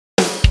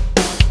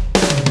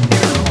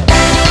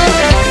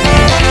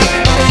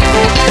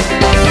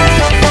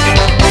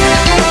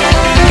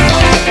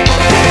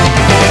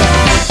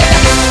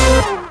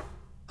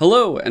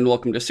Hello and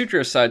welcome to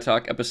Sutra Side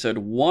Talk, episode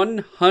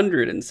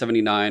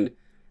 179.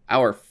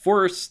 Our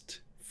forced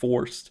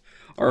Borf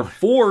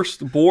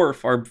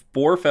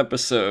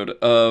episode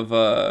of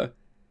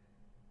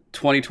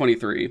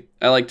 2023.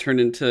 I turned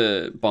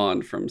into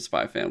Bond from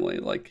Spy Family.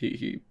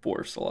 He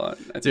Borfs a lot.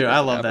 Dude, I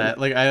love that.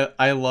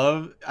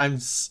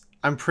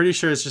 I'm pretty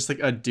sure it's just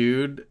like a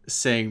dude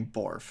saying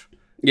Borf.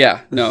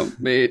 Yeah, no,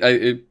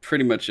 it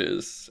pretty much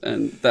is.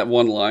 And that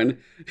one line,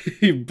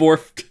 you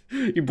borfed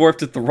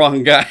at the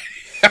wrong guy.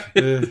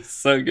 It's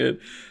so good.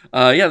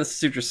 This is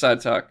Sutra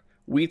Side Talk.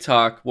 We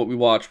talk what we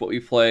watch, what we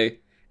play,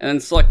 and then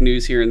select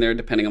news here and there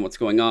depending on what's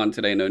going on.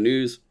 Today, no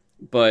news,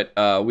 but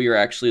we are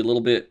actually a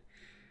little bit...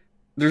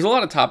 There's a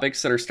lot of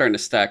topics that are starting to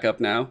stack up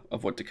now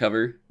of what to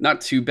cover.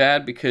 Not too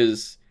bad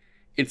because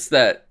it's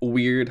that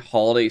weird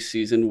holiday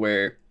season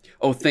where,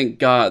 oh, thank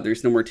God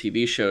there's no more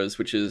TV shows,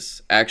 which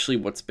is actually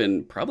what's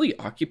been probably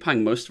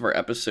occupying most of our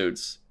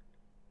episodes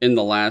in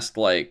the last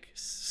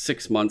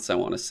 6 months, I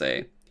want to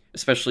say.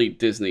 Especially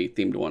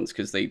Disney-themed ones,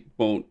 because they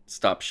won't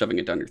stop shoving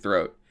it down your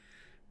throat.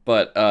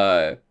 But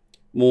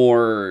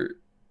more,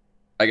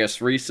 I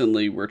guess,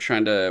 recently, we're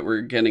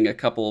getting a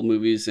couple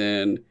movies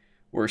in.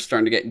 We're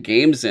starting to get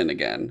games in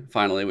again,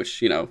 finally,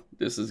 which,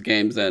 this is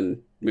games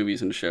and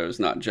movies and shows,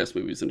 not just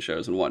movies and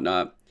shows and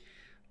whatnot.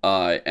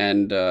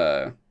 And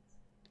a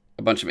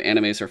bunch of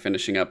animes are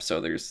finishing up, so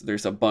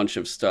there's a bunch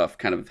of stuff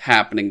kind of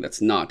happening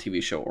that's not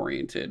TV show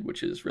oriented,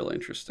 which is really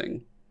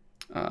interesting.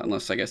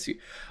 Unless I guess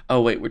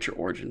oh wait, Witcher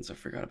Origins, I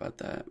forgot about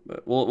that,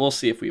 but we'll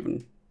see if we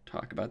even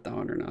talk about that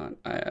one or not.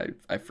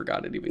 I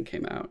forgot it even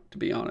came out, to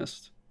be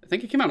honest. I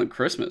think it came out on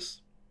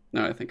Christmas,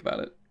 now I think about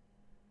it.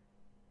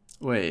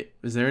 Wait,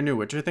 is there a new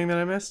Witcher thing that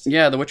I missed?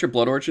 Yeah, the Witcher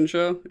Blood Origin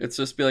show. It's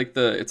just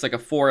it's like a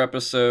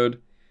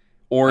 4-episode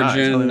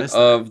origin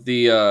of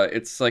the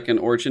it's like an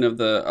origin of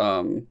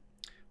the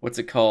what's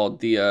it called,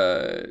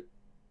 the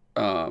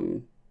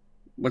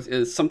what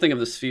is something of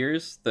the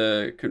spheres,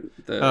 the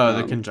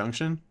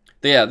conjunction.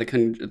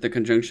 The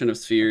conjunction of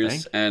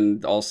spheres,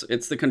 and also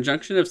it's the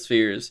conjunction of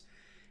spheres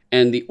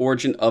and the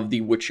origin of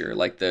the Witcher,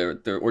 like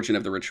the origin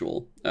of the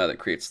ritual that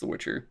creates the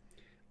Witcher.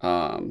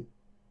 But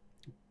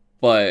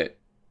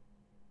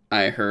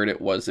I heard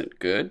it wasn't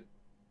good.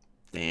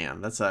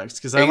 Damn, that sucks.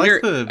 Because I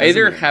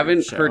either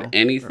haven't heard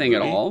anything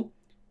at all.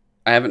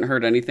 I haven't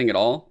heard anything at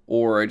all,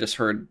 or I just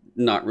heard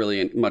not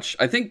really much.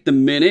 I think the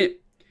minute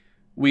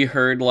we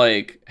heard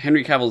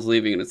Henry Cavill's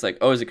leaving and it's like,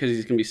 oh, is it because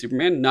he's gonna be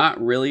Superman? Not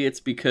really. It's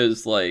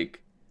because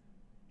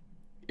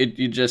it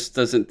just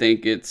doesn't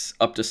think it's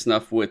up to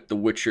snuff with the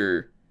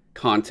Witcher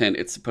content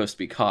it's supposed to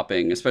be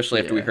copying,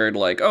 especially after we heard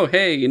oh,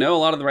 hey, a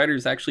lot of the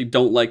writers actually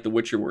don't like the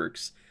Witcher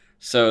works,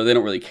 so they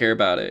don't really care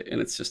about it.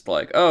 And it's just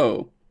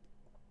oh,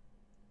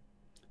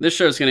 this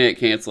show's gonna get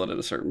canceled at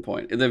a certain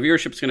point. The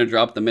viewership's gonna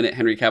drop the minute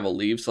Henry Cavill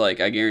leaves. I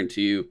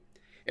guarantee you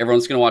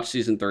everyone's gonna watch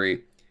season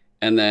 3.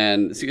 And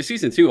then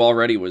season 2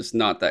 already was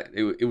not that.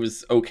 It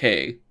was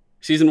okay.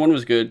 Season 1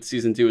 was good.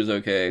 Season 2 was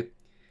okay.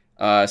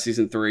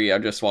 Season 3,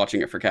 I'm just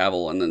watching it for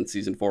Cavill. And then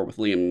season 4 with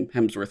Liam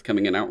Hemsworth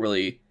coming in. I don't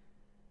really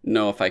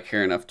know if I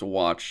care enough to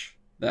watch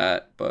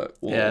that. But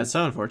yeah, it's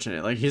so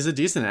unfortunate. He's a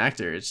decent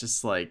actor. It's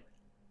just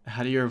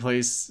how do you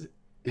replace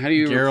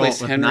Henry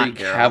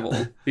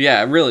Cavill?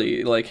 Yeah,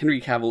 really. Henry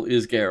Cavill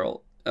is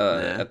Geralt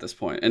at this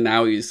point. And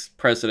now he's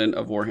president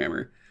of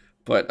Warhammer.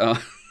 But...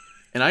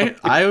 And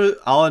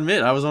I'll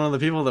admit, I was one of the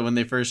people that when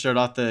they first showed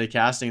off the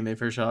casting, they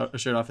first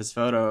showed off his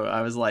photo,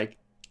 I was like,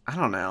 I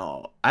don't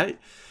know, he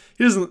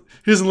doesn't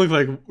look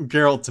like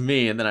Geralt to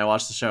me. And then I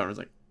watched the show and I was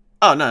like,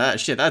 oh no,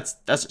 shit, that's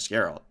just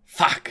Geralt.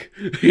 Fuck.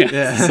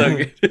 Yeah. So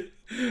good.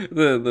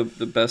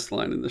 the best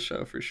line in the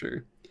show for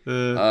sure.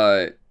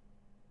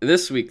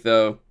 This week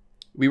though,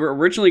 we were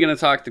originally going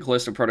to talk the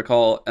Callisto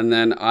Protocol, and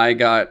then I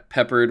got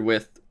peppered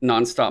with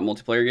nonstop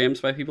multiplayer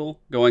games by people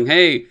going,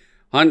 hey,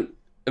 Hunt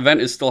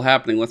event is still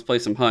happening, let's play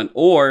some Hunt.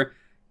 Or,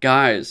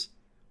 guys,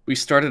 we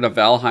started a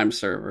Valheim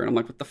server. And I'm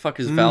like, what the fuck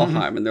is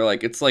Valheim? And they're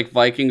like, it's like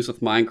Vikings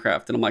with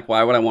Minecraft. And I'm like,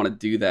 why would I want to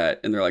do that?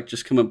 And they're like,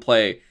 just come and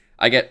play.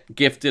 I get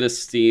gifted a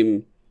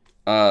Steam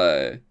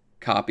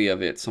copy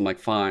of it. So I'm like,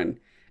 fine.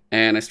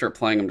 And I start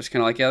playing. I'm just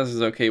kind of yeah, this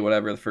is okay,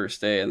 whatever, the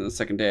first day. And then the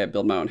second day, I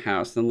build my own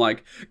house. And I'm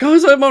like,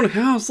 guys, I have my own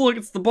house. Look,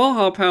 it's the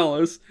Baja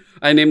Palace.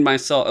 I named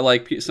myself,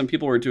 some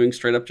people were doing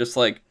straight up just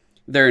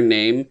their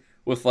name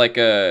with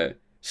a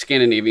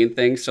Scandinavian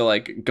thing, so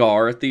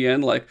Gar at the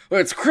end, oh,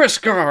 it's Chris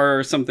Gar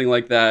or something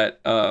like that.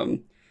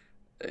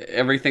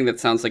 Everything that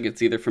sounds like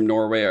it's either from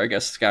Norway or I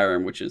guess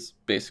Skyrim, which is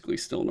basically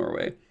still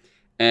Norway.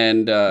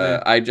 And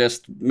I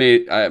just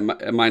made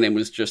my name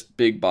was just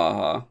Big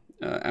Baja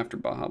after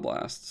Baja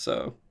Blast,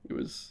 so it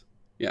was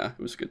a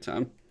good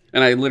time.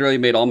 And I literally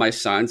made all my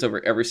signs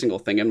over every single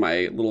thing in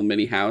my little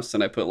mini house,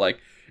 and I put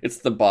it's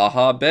the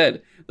Baja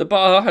bed, the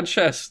Baja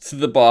chest,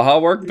 the Baja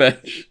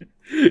workbench.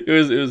 It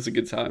was a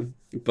good time.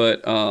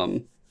 But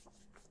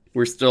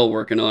we're still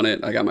working on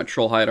it. I got my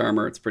troll hide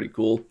armor. It's pretty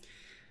cool.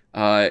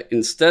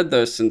 Instead,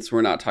 though, since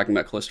we're not talking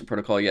about Callisto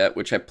Protocol yet,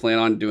 which I plan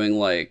on doing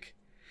I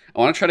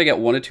want to try to get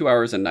 1 to 2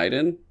 hours a night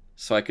in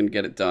so I can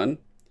get it done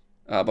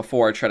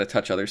before I try to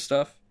touch other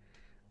stuff.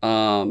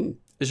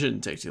 It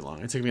shouldn't take too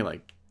long. It took me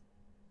like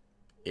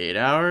 8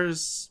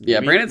 hours. Yeah,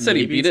 maybe- Brandon said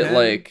he maybe beat it 10.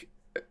 like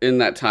in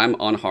that time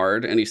on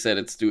hard, and he said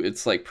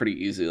it's like pretty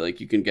easy. Like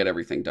you can get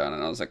everything done,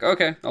 and I was like,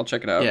 okay, I'll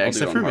check it out. Yeah, I'll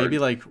except do it for on maybe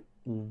hard. like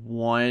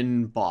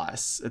one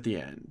boss at the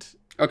end.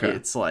 Okay.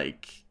 It's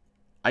like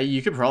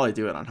you could probably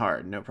do it on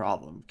hard, no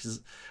problem.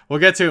 Because we'll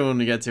get to it when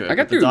we get to it. I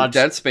got but the through dodge,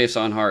 Dead Space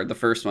on hard, the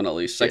first one at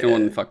least. Second Yeah.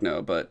 one, fuck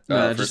no. But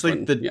no, first just like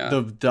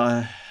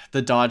one,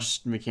 the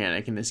dodge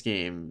mechanic in this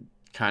game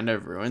kind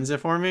of ruins it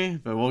for me.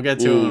 But we'll get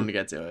to it when we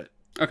get to it.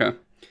 Okay.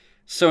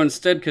 So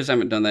instead, because I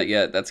haven't done that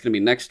yet, that's going to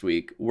be next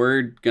week.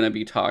 We're going to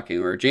be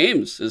talking, or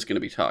James is going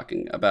to be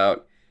talking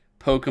about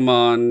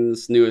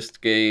Pokemon's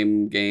newest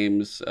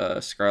games,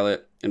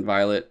 Scarlet and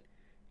Violet.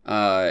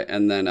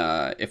 And then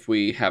if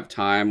we have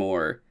time,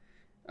 or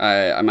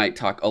I might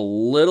talk a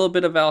little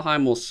bit of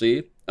Valheim, we'll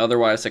see.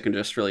 Otherwise, I can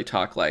just really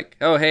talk like,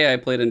 oh, hey, I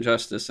played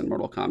Injustice and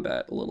Mortal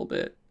Kombat a little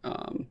bit.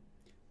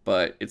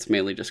 But it's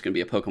mainly just going to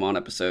be a Pokemon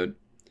episode.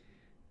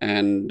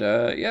 And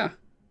yeah.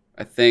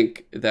 I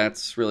think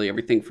that's really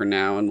everything for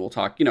now, and we'll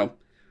talk,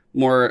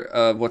 more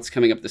of what's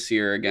coming up this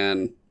year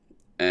again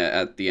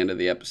at the end of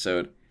the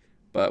episode.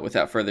 But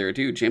without further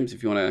ado, James,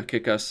 if you want to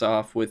kick us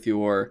off with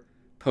your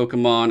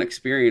Pokemon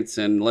experience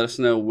and let us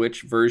know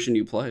which version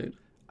you played.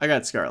 I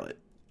got Scarlet.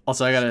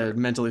 Also, I gotta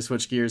mentally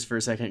switch gears for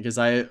a second because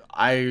I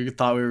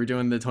thought we were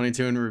doing the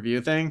 22 in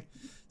review thing.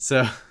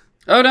 So.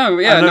 Oh no!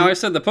 Yeah, no, I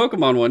said the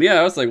Pokemon one. Yeah,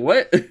 I was like,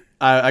 what?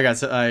 I got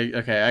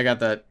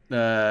that.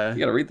 You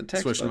gotta read the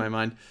text. Switched in my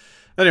mind.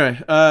 Anyway,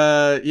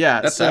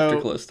 yeah. That's after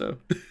Callisto.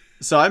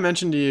 So I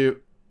mentioned to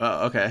you.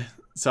 Okay.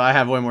 So I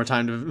have way more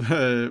time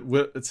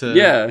to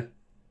yeah.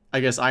 I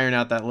guess iron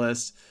out that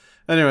list.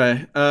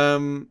 Anyway,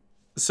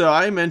 so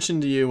I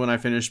mentioned to you when I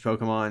finished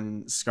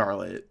Pokemon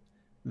Scarlet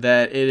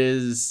that it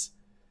is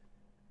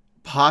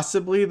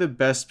possibly the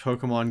best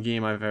Pokemon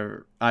game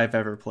I've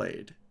ever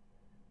played,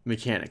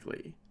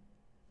 mechanically.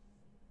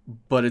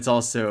 But it's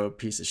also a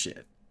piece of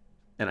shit,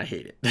 and I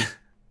hate it.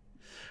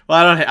 Well,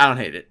 I don't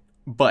hate it,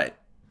 but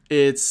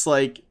it's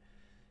like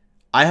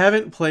I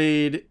haven't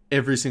played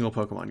every single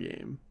Pokemon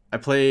game. I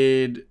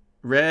played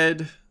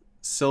Red,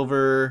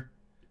 Silver,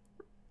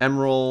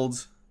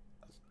 Emerald.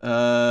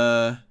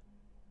 I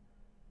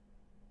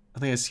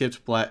think I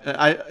skipped Black.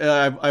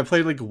 I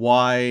played like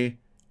Y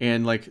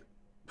and like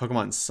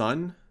Pokemon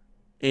Sun,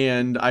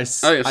 and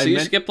so you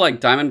skipped like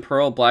Diamond,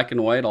 Pearl, Black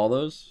and White, all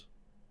those?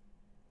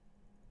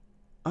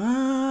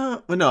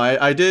 Well, no,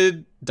 I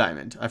did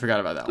Diamond. I forgot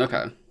about that one.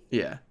 Okay.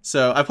 Yeah.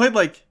 So I played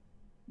like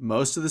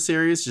most of the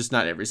series, just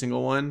not every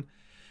single one.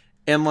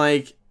 And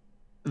like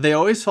they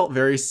always felt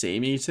very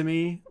samey to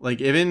me.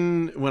 Like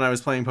even when I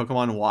was playing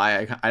Pokemon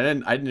Y, I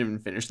didn't even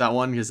finish that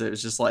one because it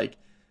was just like,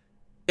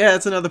 yeah,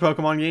 it's another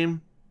Pokemon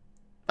game.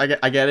 I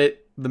get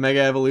it. The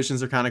Mega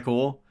Evolutions are kind of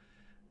cool.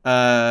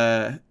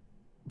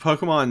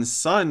 Pokemon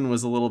Sun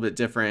was a little bit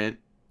different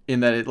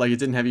in that it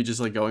didn't have you just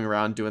like going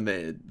around doing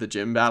the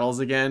gym battles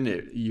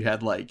again. You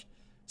had like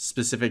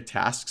specific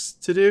tasks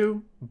to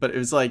do, but it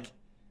was like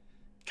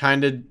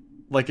kind of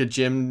like a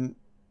gym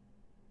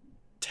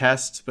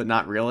test, but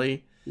not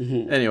really.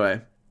 Mm-hmm.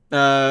 Anyway,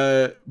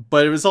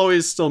 but it was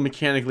always still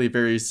mechanically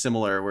very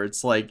similar, where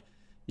it's like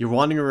you're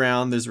wandering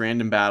around, there's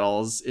random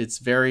battles. It's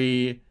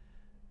very,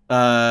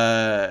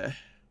 I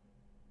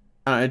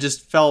don't know, it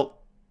just felt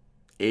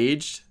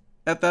aged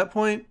at that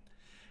point.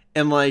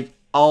 And like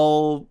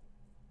I'll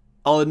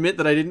admit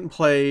that I didn't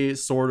play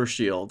Sword or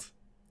Shield,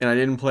 and I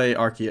didn't play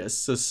Arceus.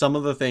 So some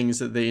of the things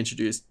that they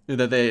introduced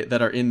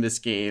that are in this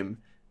game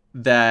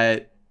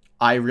that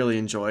I really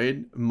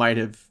enjoyed might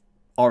have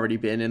already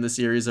been in the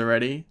series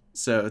already.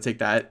 So take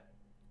that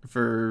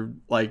for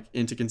like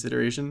into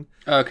consideration.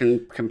 Oh,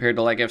 compared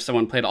to like if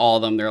someone played all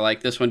of them, they're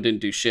like, this one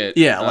didn't do shit.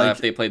 Yeah, like if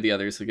they played the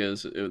others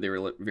because they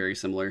were very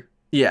similar.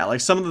 Yeah,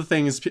 like some of the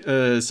things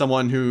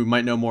someone who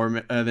might know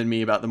more than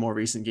me about the more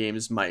recent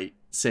games might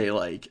say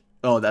like,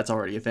 oh, that's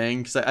already a thing.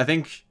 Because I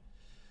think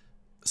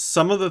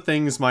some of the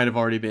things might have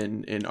already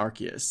been in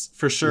Arceus.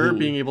 For sure,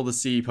 being able to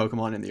see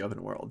Pokemon in the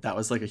open world. That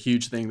was like a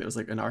huge thing that was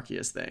like an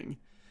Arceus thing.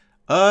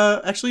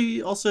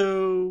 Actually,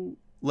 also,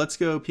 Let's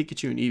Go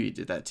Pikachu and Eevee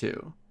did that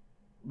too.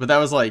 But that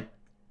was like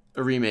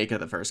a remake of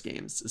the first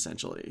games,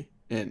 essentially.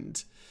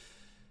 And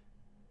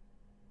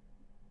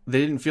they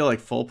didn't feel like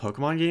full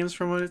Pokemon games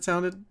from what it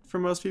sounded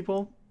from most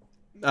people.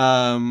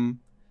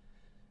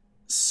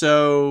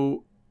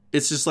 So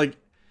it's just like,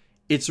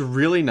 it's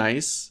really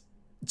nice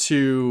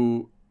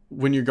to,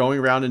 when you're going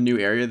around a new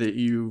area that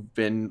you've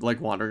been like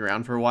wandering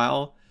around for a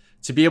while,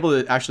 to be able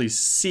to actually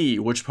see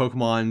which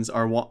Pokemons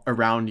are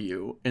around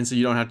you. And so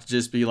you don't have to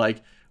just be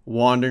like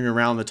wandering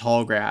around the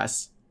tall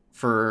grass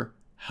for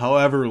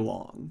however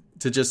long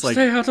to just like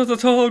stay out of the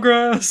tall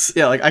grass.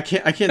 Yeah, like I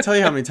can't tell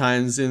you how many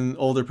times in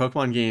older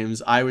Pokemon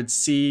games I would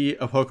see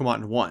a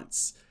Pokemon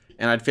once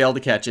and I'd fail to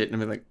catch it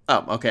and I'd be like,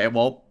 oh, okay,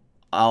 well,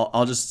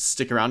 I'll just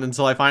stick around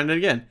until I find it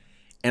again.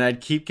 And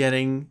I'd keep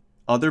getting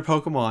other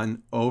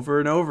Pokemon over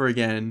and over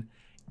again,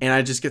 and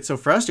I just get so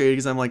frustrated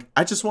because I'm like,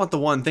 I just want the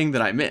one thing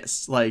that I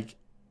missed. Like,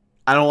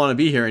 I don't want to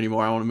be here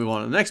anymore. I want to move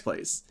on to the next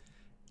place.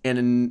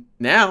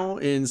 now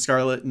in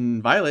Scarlet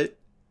and Violet,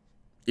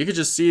 you could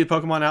just see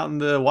Pokemon out in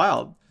the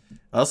wild.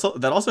 Also,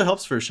 that also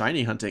helps for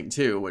shiny hunting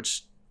too,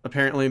 which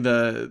apparently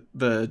the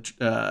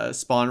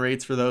spawn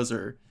rates for those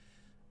are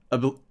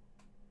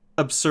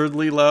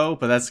absurdly low,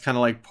 but that's kind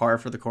of like par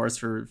for the course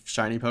for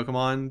shiny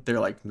Pokemon. They're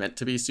like meant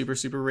to be super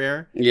super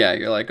rare. Yeah,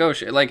 you're like, oh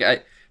shit. Like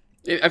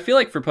I feel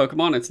like for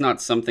Pokemon, it's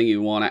not something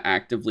you want to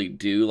actively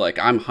do. Like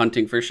I'm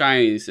hunting for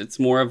shinies. It's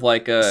more of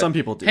like a some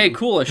people do. Hey,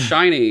 cool, a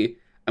shiny.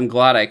 I'm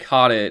glad I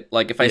caught it.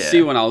 Like if I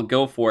see one, I'll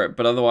go for it.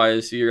 But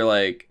otherwise, you're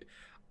like,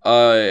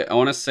 I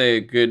want to say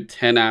a good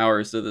 10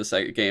 hours of this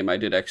game I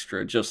did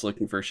extra just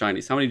looking for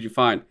shinies. How many did you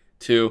find?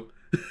 2.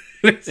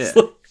 Yeah.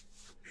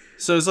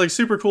 So it's like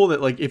super cool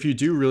that like if you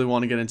do really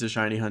want to get into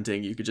shiny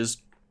hunting, you could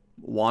just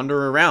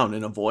wander around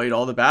and avoid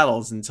all the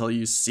battles until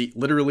you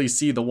literally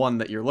see the one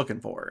that you're looking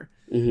for.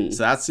 Mm-hmm.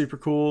 So that's super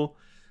cool.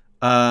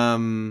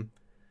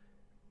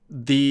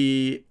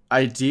 The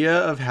idea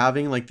of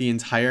having like the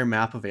entire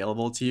map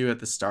available to you at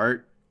the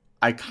start,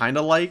 I kind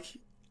of like.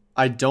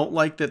 I don't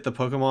like that the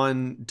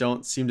Pokemon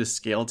don't seem to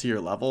scale to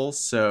your level,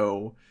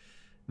 so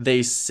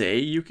they say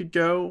you could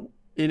go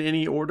in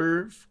any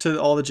order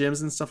to all the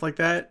gyms and stuff like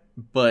that,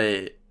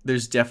 but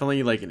there's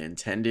definitely like an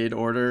intended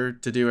order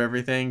to do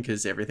everything,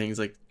 because everything's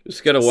like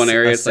just go to one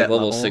area, it's like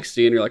level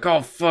 60, and you're like,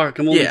 oh fuck,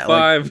 I'm only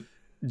 5. Like,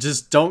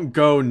 just don't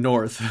go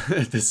north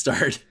at the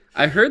start.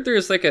 I heard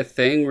there's like a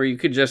thing where you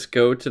could just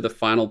go to the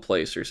final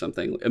place or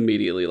something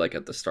immediately, like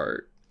at the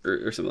start.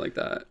 Or something like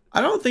that.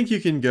 I don't think you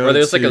can go. Or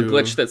there's like a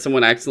glitch that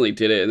someone accidentally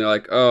did it, and they're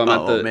like, "Oh, I'm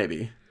at the."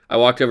 Maybe. I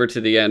walked over to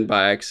the end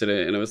by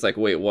accident, and it was like,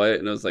 "Wait, what?"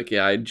 And I was like,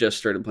 "Yeah, I just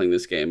started playing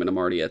this game, and I'm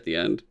already at the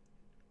end."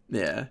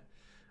 Yeah.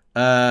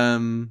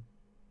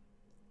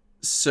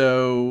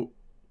 So,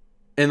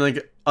 and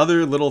like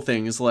other little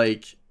things,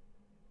 like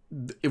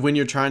when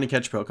you're trying to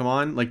catch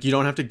Pokemon, like you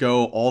don't have to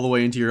go all the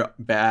way into your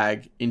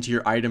bag, into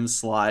your item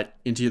slot,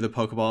 into the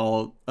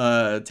Pokeball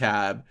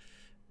tab,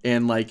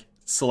 and like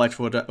select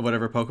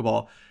whatever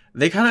Pokeball.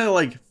 They kind of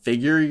like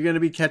figure you're going to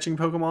be catching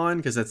Pokemon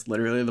because that's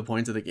literally the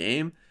point of the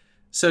game.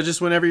 So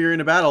just whenever you're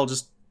in a battle,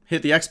 just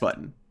hit the X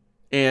button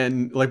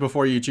and like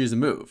before you choose a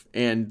move,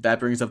 and that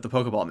brings up the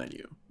Pokeball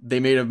menu. They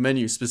made a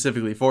menu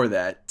specifically for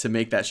that to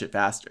make that shit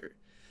faster.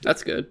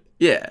 That's good.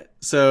 Yeah.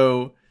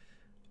 So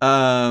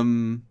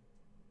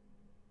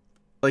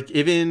like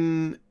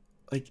even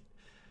like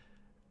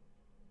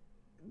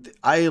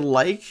I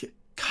like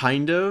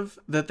kind of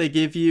that they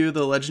give you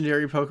the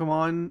legendary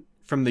Pokemon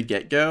from the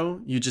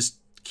get-go. You just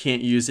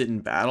can't use it in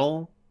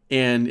battle,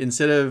 and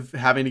instead of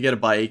having to get a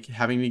bike,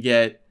 having to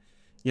get,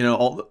 you know,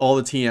 all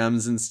the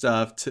TMs and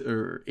stuff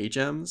or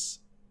HMs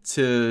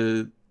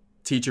to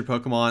teach your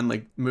Pokemon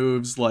like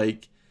moves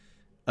like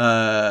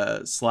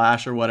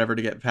slash or whatever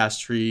to get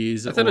past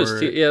trees. I thought it was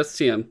it's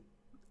TM.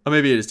 Oh,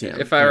 maybe it is TM.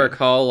 If I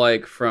recall,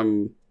 like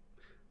from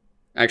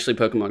actually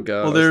Pokemon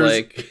Go, well, there's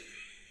like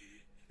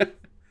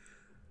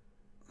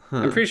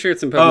I'm pretty sure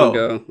it's in Pokemon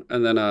Go,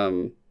 and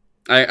then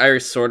I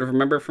sort of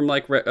remember from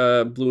like Blue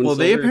and Silver. Well,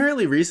 they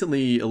apparently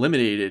recently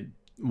eliminated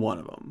one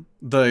of them,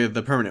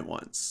 the permanent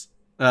ones,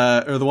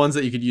 or the ones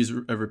that you could use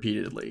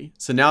repeatedly.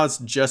 So now it's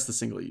just the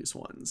single use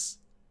ones.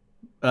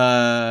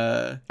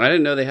 I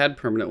didn't know they had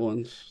permanent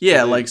ones.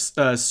 Yeah, like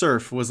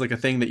Surf was like a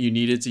thing that you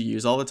needed to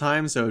use all the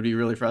time, so it'd be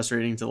really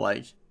frustrating to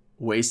like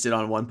waste it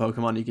on one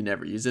Pokemon. You can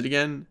never use it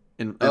again.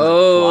 And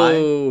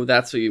fly.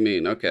 That's what you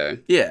mean. Okay.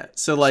 Yeah.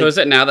 So is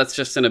it now that's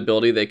just an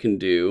ability they can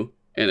do,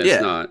 and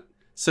it's not?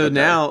 So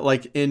now,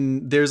 like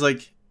there's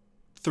like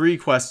 3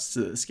 quests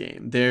to this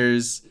game.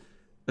 There's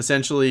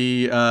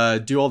essentially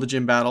do all the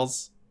gym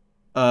battles,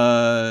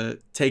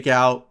 take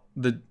out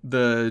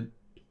the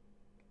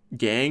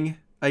gang,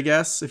 I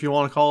guess, if you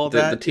want to call it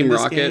that. The Team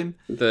Rocket.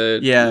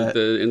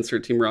 The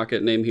insert Team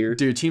Rocket name here.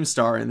 Dude, Team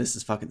Star, and this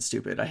is fucking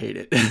stupid. I hate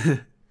it.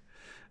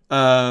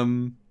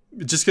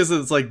 Just because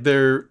it's like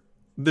their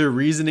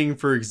reasoning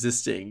for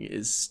existing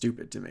is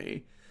stupid to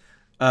me.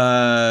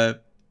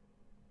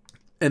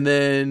 And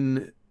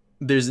then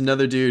there's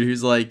another dude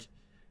who's like,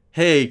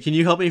 hey, can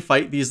you help me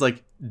fight these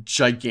like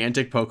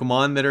gigantic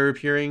Pokemon that are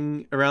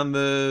appearing around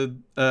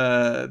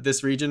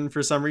this region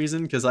for some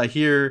reason? Because I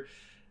hear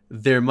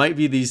there might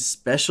be these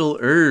special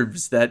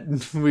herbs that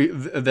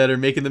are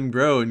making them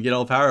grow and get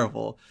all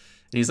powerful.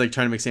 And he's like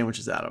trying to make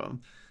sandwiches out of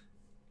them.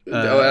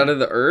 Out of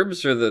the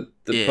herbs or the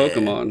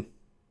Pokemon?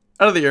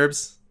 Out of the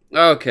herbs.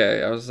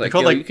 Okay, I was like,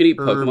 called, like, you can eat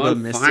Pokemon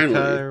Mystica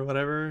finally or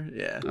whatever.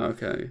 Yeah.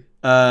 Okay.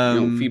 You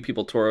don't feed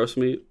people Tauros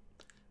meat.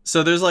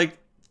 So there's like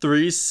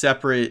 3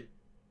 separate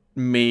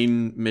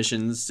main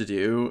missions to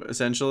do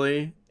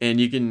essentially, and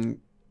you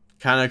can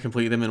kind of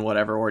complete them in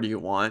whatever order you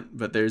want.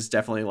 But there's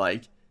definitely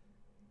like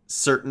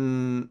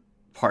certain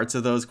parts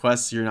of those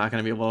quests you're not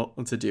going to be able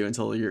to do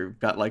until you've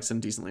got like some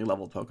decently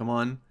leveled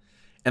Pokemon,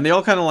 and they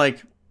all kind of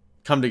like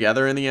come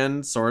together in the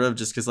end, sort of,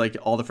 just because like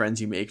all the friends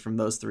you make from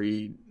those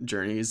 3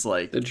 journeys,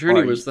 like the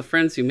journey was the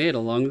friends you made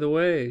along the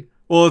way.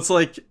 Well, it's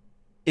like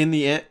in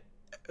the end,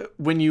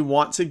 when you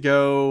want to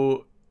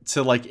go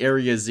to like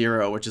Area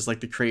 0, which is like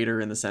the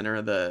crater in the center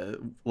of the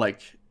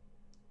like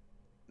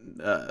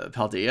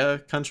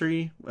Paldea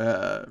country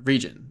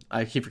region.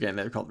 I keep forgetting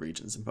they're called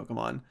regions in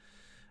Pokemon.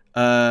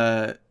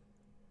 Uh,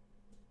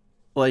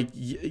 like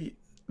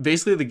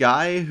basically the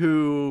guy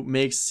who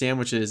makes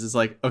sandwiches is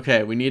like,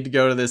 okay, we need to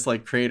go to this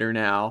like crater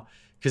now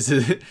because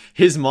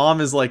his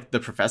mom is like the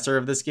professor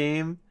of this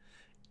game.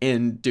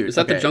 And dude, Is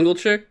that the jungle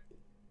chick?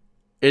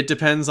 It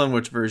depends on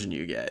which version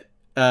you get.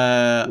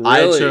 Really?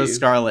 I chose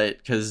Scarlet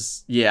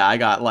because I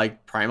got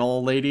like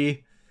Primal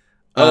Lady.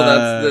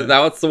 Oh,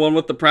 that's the one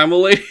with the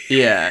Primal Lady?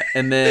 Yeah,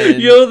 and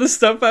then Yo, the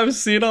stuff I've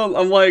seen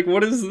I'm like,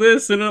 what is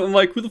this? And I'm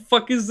like, who the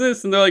fuck is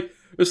this? And they're like,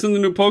 this is the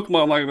new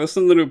Pokemon. I'm like, this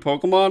is the new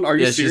Pokemon? Are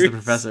you serious? She's the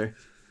professor.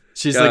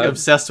 She's like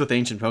obsessed with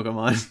ancient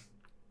Pokemon.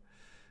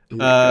 Oh my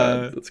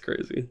god, that's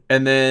crazy.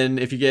 And then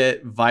if you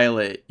get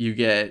Violet, you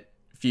get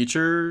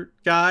Future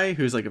Guy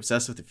who's like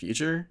obsessed with the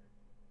future.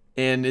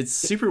 And it's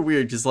super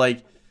weird because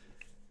like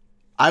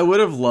I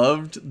would have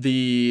loved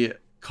the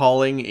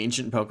calling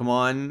ancient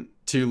Pokemon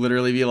to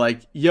literally be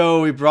like,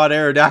 yo, we brought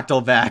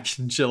Aerodactyl back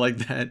and shit like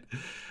that.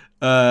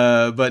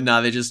 But nah,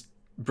 they just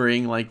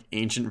bring like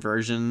ancient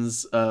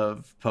versions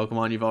of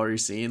Pokemon you've already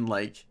seen.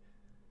 Like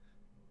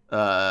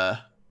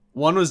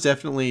one was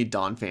definitely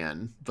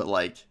Donphan, but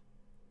like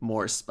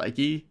more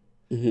spiky.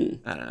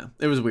 Mm-hmm. I don't know.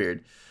 It was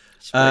weird.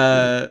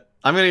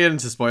 I'm gonna get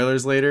into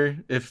spoilers later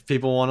if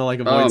people want to like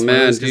avoid spoilers. Oh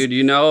man, dude,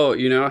 you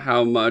know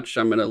how much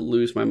I'm gonna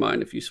lose my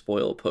mind if you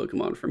spoil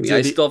Pokemon for me. Dude,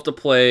 I still have to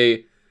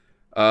play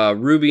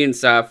Ruby and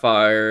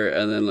Sapphire,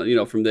 and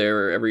then from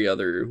there every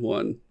other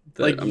one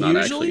that like, I'm not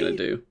actually gonna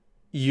do.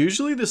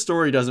 Usually the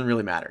story doesn't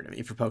really matter to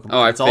me for Pokemon.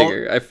 Oh,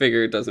 I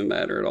figure it doesn't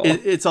matter at all.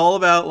 It's all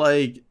about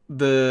like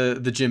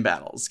the gym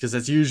battles because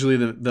that's usually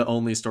the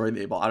only story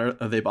they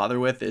bother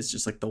with. Is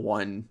just like the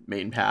one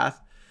main path.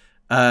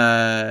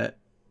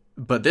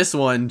 But this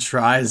one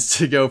tries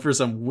to go for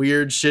some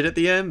weird shit at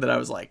the end that I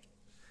was like,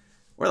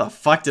 where the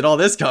fuck did all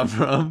this come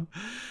from?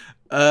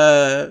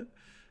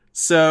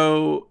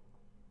 So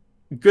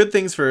good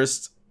things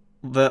first.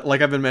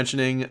 Like I've been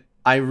mentioning,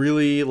 I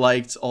really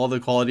liked all the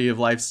quality of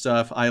life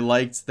stuff. I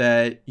liked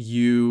that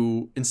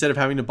you, instead of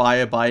having to buy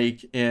a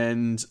bike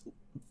and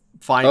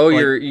find... Oh,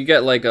 you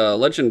get like a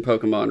legend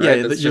Pokemon,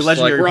 right? Yeah, that's your just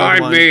legendary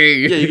like, ride Pokemon.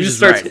 me! Yeah, you just just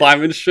starts ride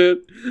climbing shit.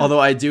 Although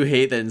I do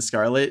hate that in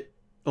Scarlet,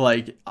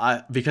 like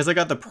because I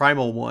got the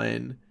Primal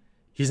one,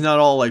 he's not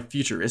all like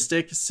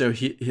futuristic, so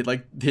he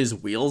like his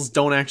wheels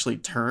don't actually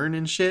turn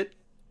and shit.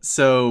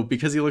 So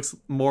because he looks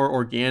more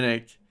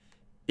organic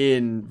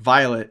in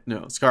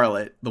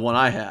Scarlet, the one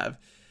I have,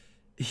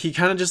 he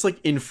kind of just like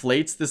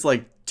inflates this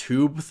like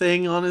tube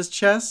thing on his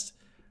chest,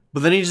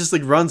 but then he just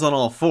like runs on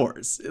all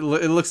fours. It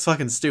looks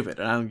fucking stupid,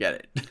 and I don't get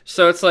it.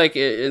 So it's like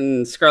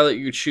in Scarlet,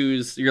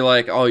 you're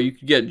like, oh, you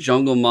could get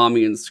Jungle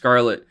Mommy in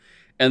Scarlet.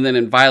 And then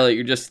in Violet,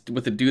 you're just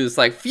with a dude that's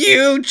like,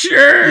 future!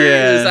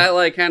 Yeah. Is that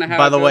like kind of how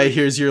By the way,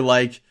 here's your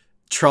like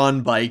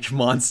Tron bike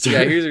monster.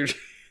 Yeah, here's your...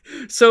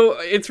 So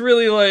it's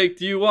really like,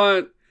 do you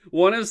want...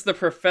 One is the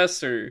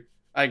professor,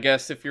 I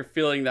guess, if you're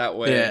feeling that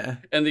way. Yeah.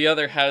 And the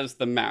other has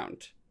the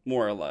mount,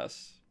 more or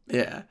less.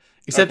 Yeah.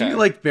 Except you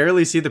like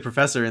barely see the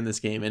professor in this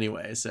game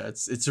anyway, so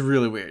it's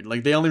really weird.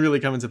 Like they only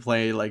really come into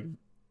play like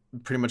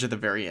pretty much at the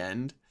very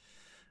end.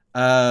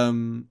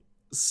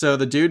 So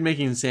the dude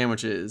making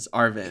sandwiches,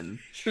 Arvin.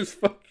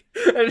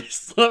 I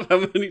just love how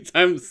many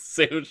times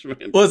Sandwich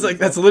Man. Well, it's like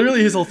that's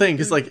literally his whole thing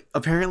because like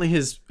apparently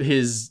his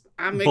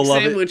I make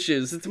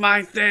sandwiches. It's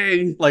my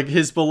thing. Like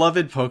his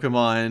beloved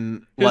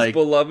Pokemon.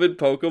 Beloved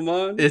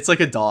Pokemon. It's like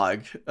a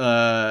dog.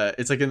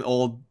 It's like an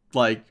old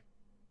like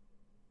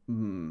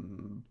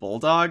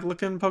bulldog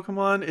looking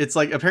Pokemon. It's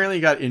like apparently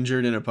he got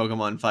injured in a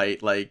Pokemon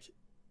fight like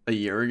a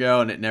year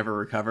ago and it never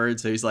recovered.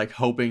 So he's like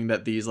hoping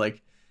that these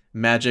like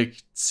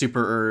magic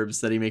super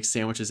herbs that he makes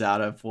sandwiches out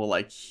of will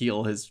like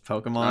heal his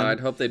Pokemon. I'd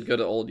hope they'd go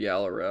to old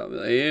Yalla route.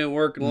 They ain't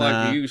working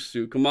like they used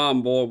to. Come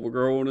on, boy, we're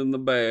growing in the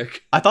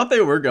back. I thought they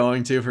were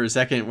going to for a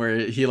second, where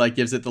he like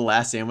gives it the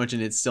last sandwich,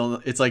 and it's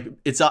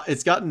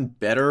gotten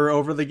better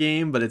over the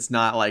game, but it's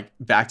not like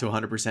back to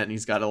 100%. And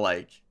he's got to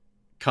like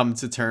come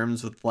to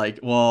terms with like,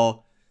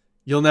 well,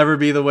 you'll never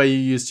be the way you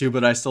used to,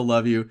 but I still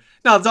love you.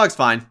 No, the dog's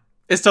fine.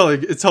 It's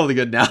totally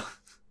good now.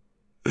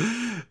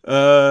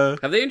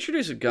 Have they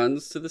introduced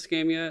guns to this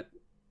game yet?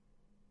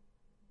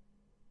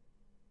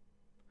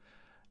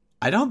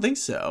 I don't think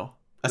so.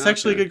 That's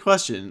actually a good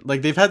question.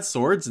 Like they've had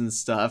swords and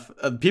stuff.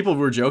 People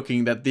were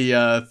joking that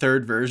the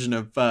third version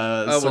of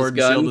Sword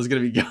and Shield was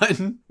going to be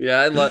gun.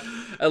 Yeah, I love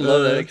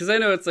that because I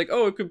know it's like,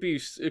 oh, it could be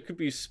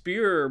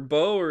spear or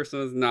bow or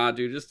something. Nah,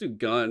 dude, just do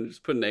gun.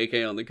 Just put an AK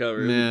on the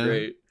cover. It'd be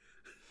great.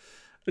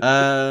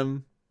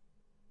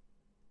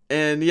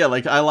 And yeah,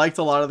 like I liked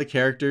a lot of the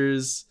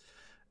characters.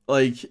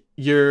 Like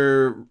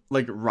your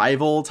like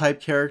rival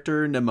type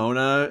character,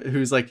 Nemona,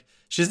 who's like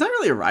she's not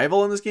really a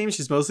rival in this game.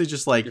 She's mostly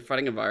just like you're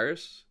fighting a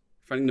virus,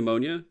 fighting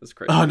pneumonia. That's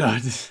crazy. Oh no,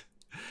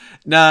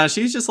 nah.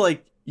 She's just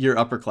like your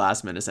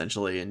upperclassman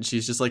essentially, and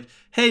she's just like,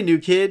 hey, new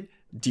kid,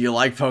 do you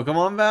like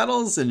Pokemon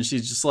battles? And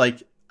she's just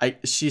like,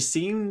 she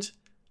seemed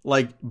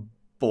like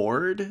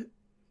bored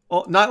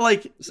well, not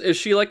like, Is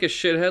she like a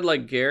shithead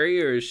like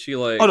Gary, or is she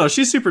like? oh no,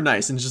 she's super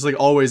nice and just like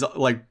always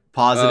like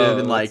positive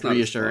and that's like not as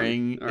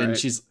reassuring, fun. and Alright.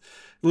 she's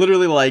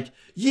literally like,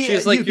 yeah,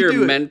 She's you like can your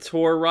do it.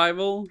 mentor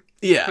rival.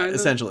 Yeah, Kind of?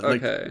 essentially.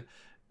 Okay.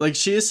 Like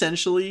she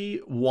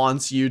essentially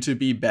wants you to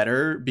be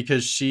better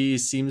because she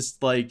seems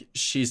like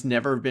she's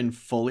never been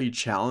fully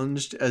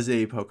challenged as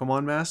a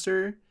Pokemon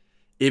master,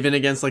 even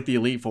against like the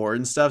Elite Four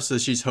and stuff. So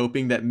she's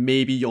hoping that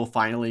maybe you'll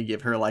finally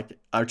give her like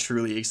a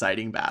truly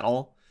exciting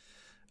battle.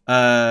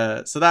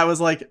 So that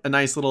was like a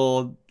nice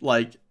little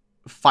like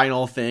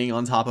final thing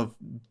on top of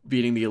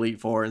beating the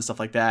Elite Four and stuff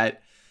like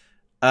that.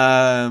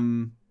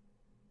 And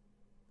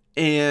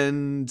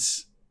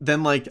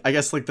then like I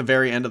guess like the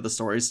very end of the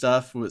story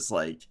stuff was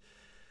like,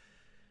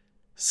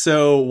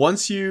 so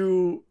once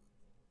you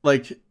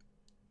like,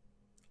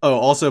 oh,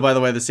 also by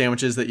the way, the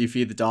sandwiches that you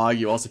feed the dog,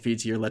 you also feed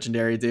to your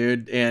legendary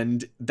dude,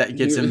 and that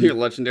gets him. Your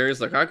legendary is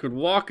like, I could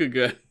walk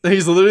again.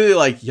 He's literally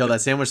like, yo,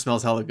 that sandwich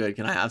smells hella good.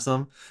 Can I have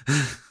some?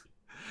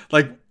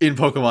 Like in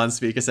Pokemon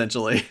speak,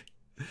 essentially.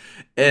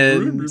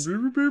 And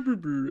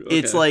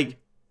it's like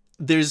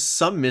there's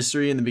some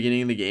mystery in the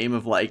beginning of the game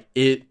of like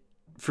it,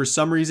 for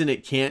some reason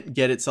it can't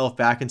get itself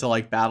back into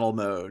like battle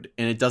mode,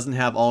 and it doesn't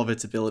have all of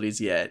its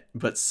abilities yet,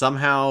 but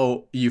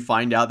somehow you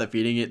find out that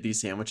feeding it these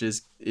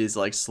sandwiches is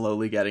like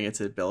slowly getting its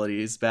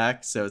abilities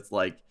back. So it's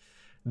like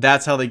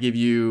that's how they give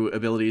you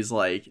abilities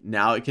like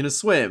now it can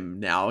swim,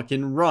 now it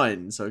can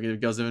run, so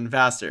it goes even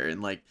faster,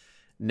 and like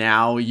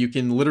now you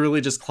can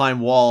literally just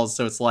climb walls,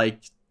 so it's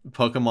like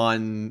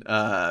Pokemon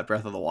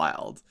Breath of the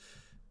Wild.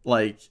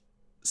 Like,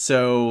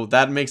 so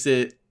that makes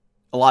it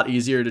a lot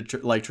easier to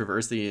like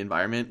traverse the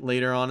environment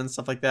later on and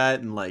stuff like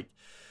that. And like,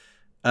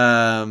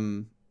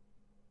 oh,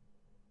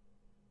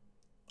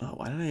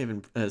 why did I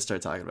even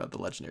start talking about the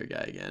legendary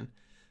guy again?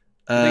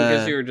 I think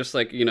because you were just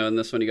like, in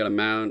this one you got a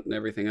mount and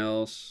everything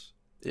else.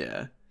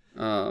 Yeah.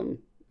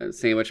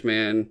 Sandwich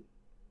Man.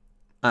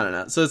 I don't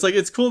know. So it's like,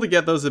 it's cool to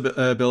get those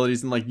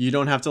abilities, and like, you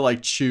don't have to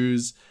like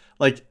choose.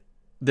 Like,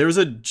 there was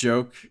a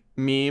joke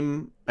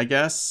meme, I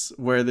guess,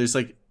 where there's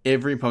like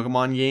every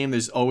Pokemon game,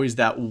 there's always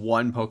that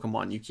one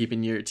Pokemon you keep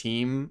in your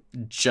team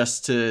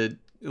just to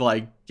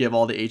like give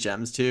all the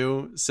HMs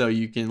to, so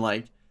you can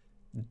like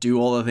do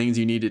all the things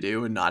you need to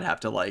do and not have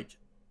to like,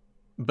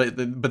 but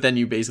then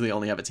you basically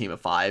only have a team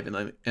of 5,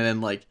 and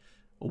then like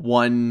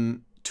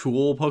one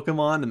tool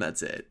Pokemon, and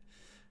that's it.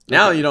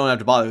 Now you don't have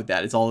to bother with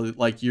that. It's all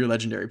like your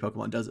legendary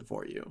Pokemon does it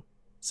for you.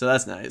 So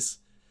that's nice.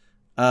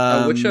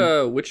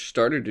 Which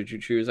starter did you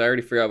choose? I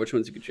already forgot which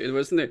ones you could choose.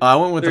 Wasn't there? I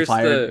went with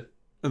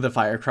the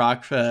Fire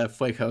Croc,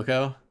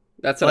 Fuecoco.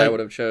 That's what I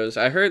would have chose.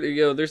 I heard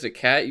there's a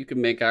cat you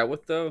can make out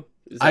with though.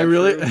 I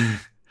really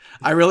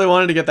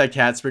wanted to get that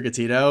cat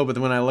Sprigatito, but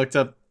then when I looked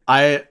up,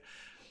 I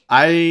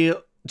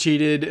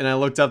cheated and I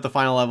looked up the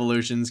final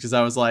evolutions because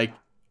I was like,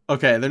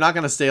 okay, they're not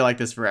gonna stay like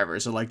this forever.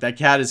 So like that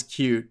cat is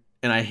cute,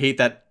 and I hate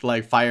that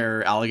like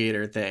fire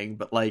alligator thing,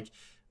 but like,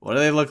 what do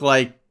they look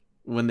like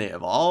when they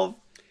evolve?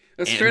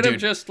 It's straight up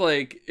just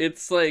like,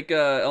 it's like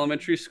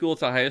elementary school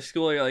to high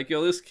school. You're like,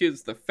 yo, this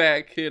kid's the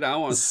fat kid. I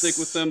want to stick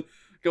with them.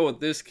 Go with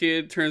this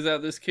kid. Turns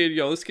out this kid,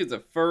 this kid's a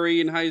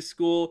furry in high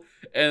school.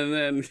 And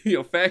then,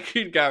 fat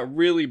kid got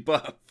really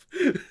buff.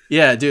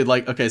 Yeah, dude.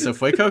 Like, okay, so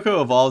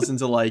Fuecoco evolves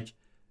into like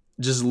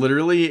just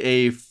literally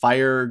a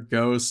fire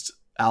ghost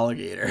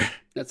alligator.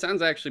 That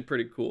sounds actually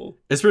pretty cool.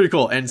 It's pretty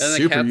cool and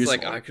super useful. And the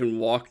cat's like, I can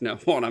walk now.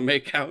 Want to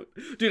make out.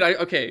 Dude,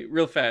 okay,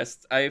 real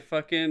fast. I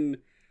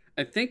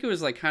think it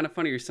was like kind of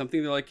funny or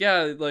something. They're like,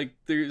 yeah, like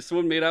there's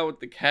someone made out with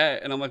the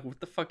cat, and I'm like, what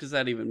the fuck does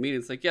that even mean?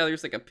 It's like, yeah,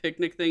 there's like a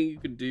picnic thing you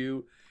could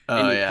do,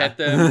 and you pet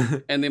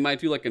them, and they might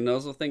do like a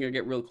nuzzle thing or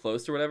get real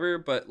close or whatever.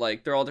 But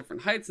like they're all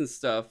different heights and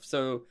stuff,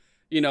 so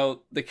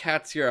the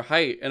cat's your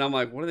height, and I'm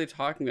like, what are they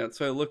talking about?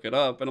 So I look it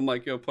up, and I'm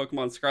like, yo,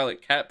 Pokemon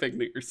Scarlet Cat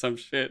Picnic or some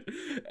shit,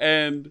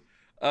 and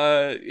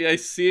I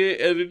see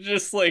it, and it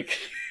just like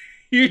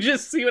you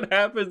just see what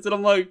happens, and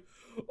I'm like,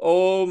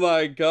 oh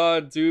my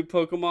god, dude,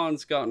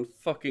 Pokemon's gotten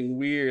fucking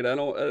weird.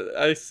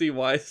 I see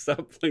why I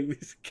stopped playing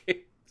these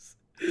games.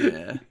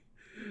 Yeah.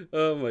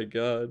 Oh my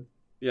god.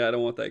 Yeah, I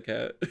don't want that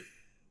cat.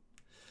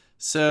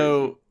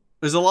 So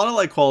there's a lot of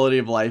like quality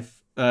of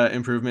life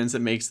improvements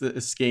that makes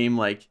this game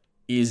like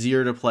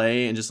easier to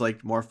play and just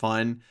like more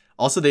fun.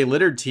 Also, they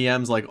littered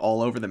TMs like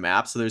all over the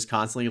map, so there's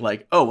constantly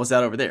like, oh, what's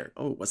that over there?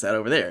 Oh, what's that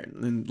over there?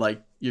 And then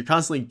like you're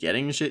constantly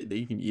getting shit that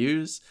you can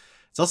use.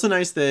 It's also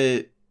nice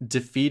that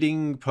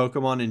defeating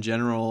Pokemon in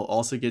general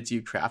also gets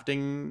you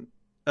crafting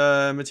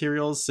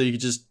materials, so you can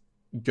just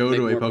go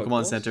to a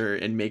Pokemon Center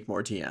and make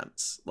more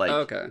TMs. Like,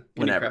 okay, can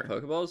whenever. you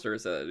craft Pokeballs, or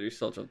is that you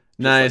still just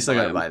I still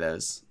gotta buy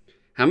those.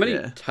 How many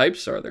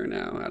types are there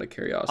now? Out of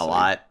curiosity, a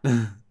lot.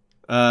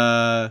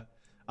 I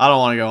don't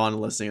want to go on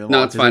listing them.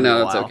 No, it's fine.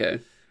 No, it's okay.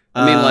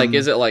 I mean, like,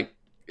 is it like?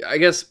 I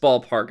guess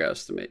ballpark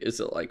estimate. Is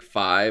it like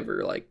 5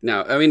 or like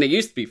now? I mean, it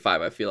used to be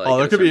 5. I feel like. Oh,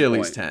 there could be at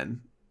least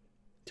 10.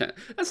 10.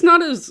 That's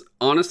not as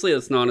honestly.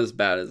 It's not as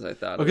bad as I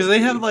thought. Because they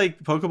have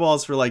like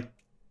Pokeballs for like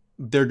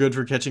they're good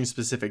for catching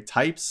specific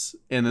types,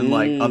 and then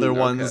like other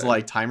ones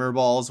like timer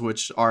balls,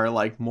 which are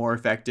like more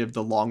effective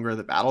the longer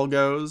the battle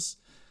goes.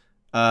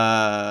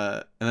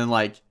 And then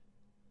like,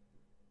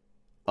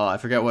 oh, I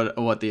forget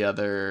what the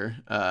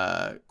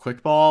other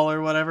quick ball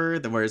or whatever,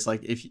 where it's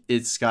like if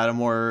it's got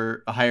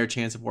a higher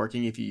chance of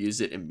working if you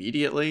use it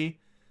immediately.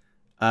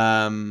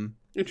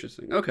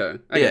 Interesting. Okay.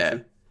 I Yeah. get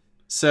you.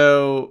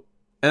 So,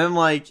 and then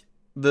like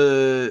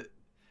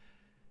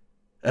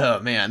oh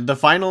man, the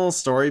final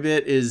story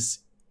bit is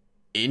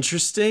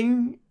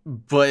interesting,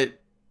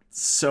 but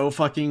so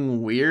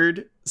fucking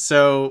weird.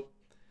 So,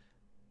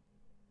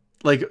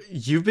 like,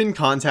 you've been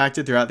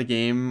contacted throughout the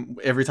game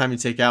every time you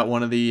take out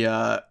one of the,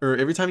 or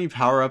every time you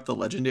power up the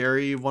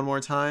legendary one more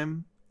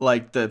time.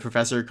 Like, the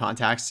professor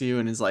contacts you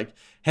and is like,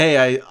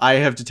 "Hey, I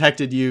have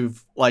detected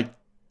you've like,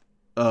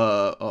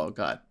 oh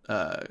god,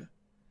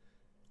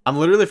 I'm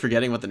literally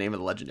forgetting what the name of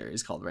the legendary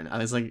is called right now.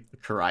 It's like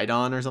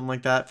Koridon or something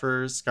like that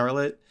for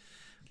Scarlet.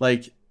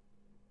 Like,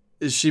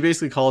 she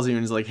basically calls you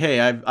and is like, "Hey,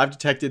 I've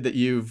detected that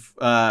you've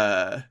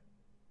like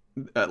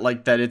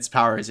that its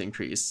power has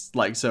increased.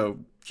 Like, so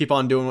keep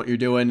on doing what you're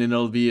doing, and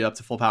it'll be up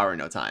to full power in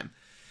no time."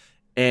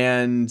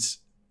 And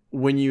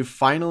when you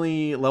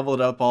finally level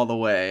it up all the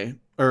way,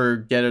 or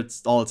get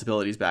all its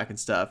abilities back and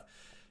stuff,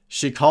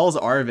 she calls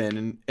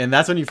Arvin, and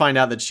that's when you find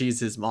out that she's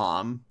his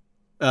mom.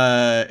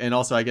 And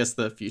also, I guess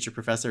the future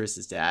professor is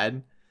his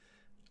dad.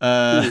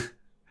 I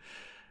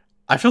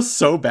feel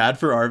so bad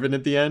for Arvin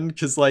at the end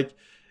because, like,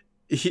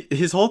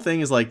 his whole thing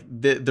is like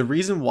the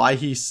reason why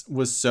he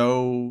was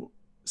so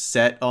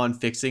set on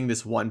fixing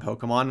this one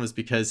Pokemon was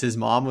because his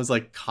mom was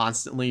like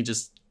constantly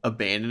just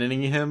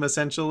abandoning him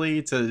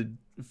essentially to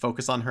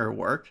focus on her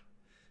work,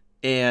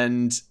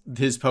 and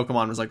his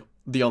Pokemon was like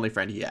the only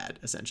friend he had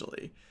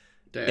essentially.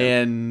 Damn.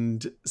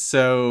 And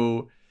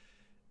so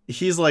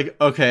he's like,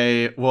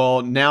 okay,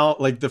 well now,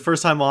 like, the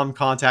first time mom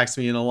contacts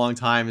me in a long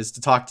time is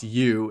to talk to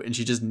you, and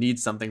she just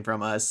needs something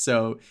from us.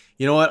 So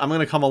you know what? I'm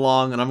going to come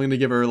along and I'm going to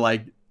give her,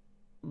 like,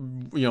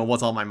 you know,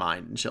 what's on my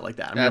mind and shit like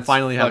that. I'm going to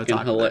finally have a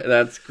talk with her.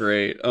 That's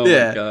great. Oh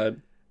Yeah. my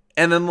god.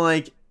 And then,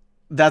 like,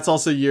 that's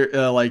also your,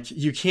 like,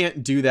 you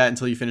can't do that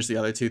until you finish the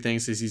other two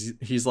things.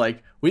 He's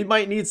like, we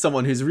might need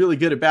someone who's really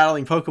good at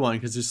battling Pokemon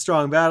because there's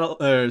strong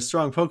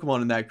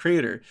Pokemon in that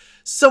crater.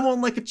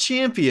 Someone like a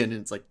champion.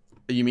 And it's like,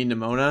 you mean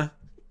Nimona?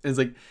 And it's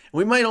like,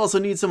 we might also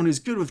need someone who's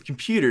good with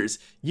computers.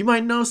 You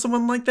might know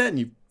someone like that. And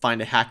you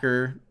find a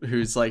hacker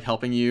who's like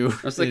helping you.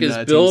 That's like his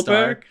Bill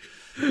back.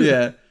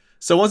 Yeah.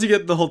 So once you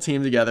get the whole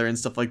team together and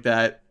stuff like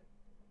that,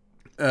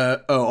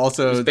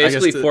 also He's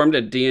basically formed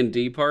a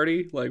D&D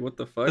party. Like, what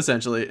the fuck?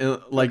 Essentially,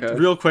 like, okay.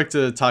 Real quick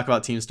to talk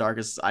about Team Star,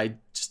 because I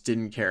just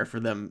didn't care for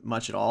them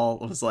much at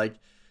all. It was like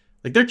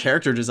their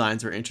character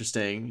designs were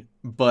interesting,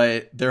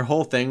 but their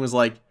whole thing was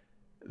like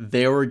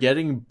they were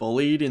getting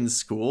bullied in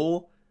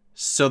school,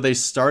 so they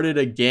started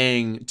a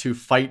gang to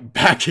fight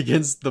back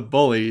against the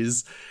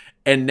bullies,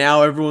 and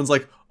now everyone's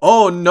like,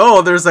 "Oh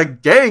no, there's a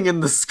gang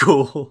in the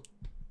school."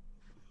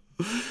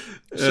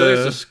 So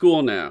there's a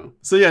school now.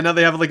 So yeah, now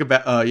they have like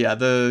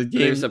the game.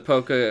 There's a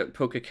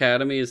Poke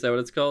Academy. Is that what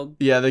it's called?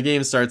 Yeah, the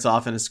game starts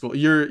off in a school.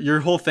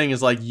 Your whole thing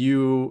is like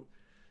you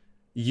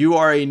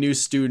are a new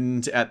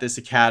student at this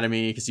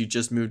academy because you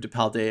just moved to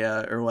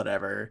Paldea or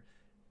whatever,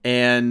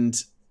 and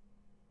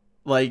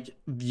like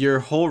your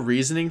whole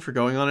reasoning for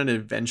going on an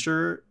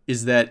adventure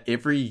is that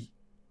every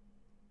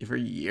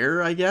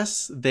year, I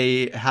guess,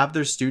 they have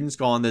their students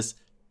go on this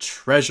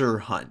treasure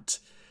hunt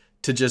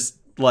to just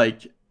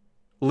like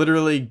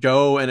literally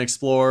go and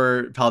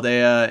explore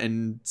Paldea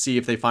and see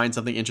if they find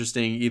something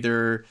interesting.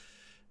 Either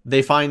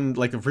they find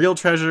like a real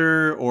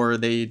treasure, or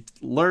they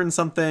learn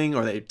something,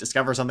 or they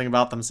discover something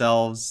about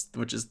themselves,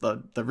 which is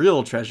the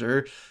real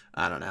treasure.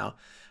 I don't know.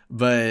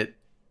 But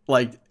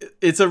like,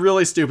 it's a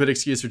really stupid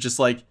excuse for just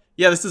like,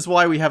 yeah, this is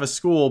why we have a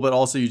school, but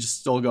also you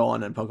just still go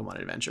on a Pokemon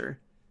adventure.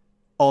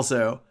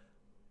 Also,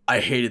 I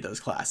hated those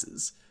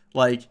classes.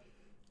 Like,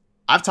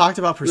 I've talked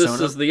about Persona.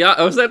 This is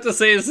I was about to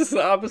say, is this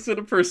the opposite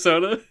of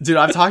Persona? Dude,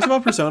 I've talked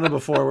about Persona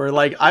before, where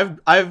like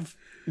I've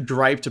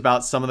griped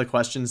about some of the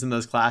questions in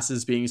those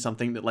classes being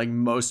something that like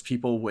most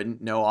people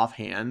wouldn't know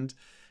offhand,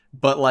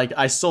 but like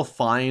I still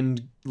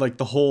find like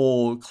the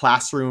whole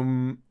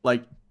classroom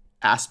like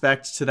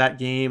aspect to that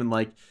game, and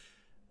like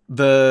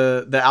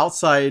the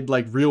outside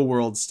like real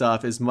world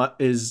stuff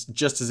is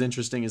just as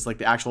interesting as like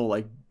the actual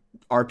like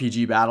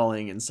RPG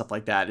battling and stuff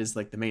like that is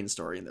like the main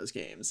story in those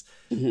games.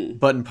 Mm-hmm.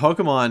 But in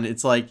Pokemon,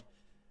 it's like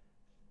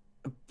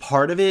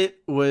part of it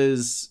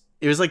was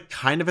like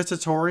kind of a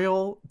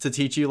tutorial to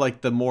teach you like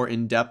the more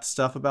in-depth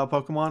stuff about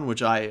Pokemon,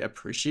 which I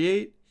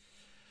appreciate.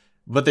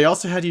 But they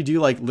also had you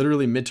do like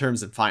literally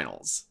midterms and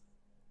finals.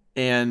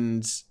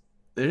 And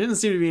there didn't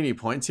seem to be any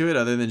point to it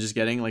other than just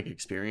getting like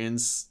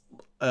experience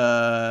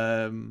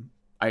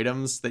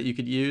items that you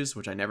could use,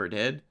 which I never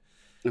did.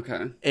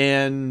 Okay.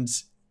 And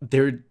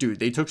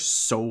they took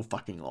so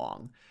fucking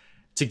long.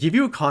 To give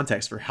you a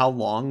context for how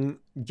long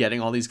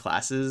getting all these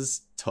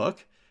classes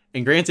took,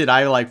 and granted,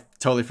 I like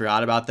totally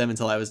forgot about them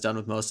until I was done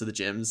with most of the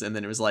gyms, and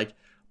then it was like,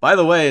 by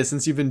the way,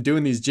 since you've been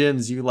doing these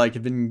gyms, you like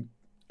have been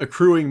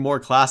accruing more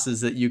classes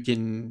that you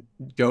can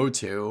go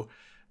to.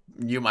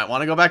 You might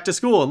want to go back to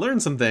school and learn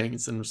some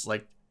things. And it's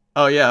like,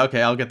 Oh yeah,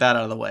 okay, I'll get that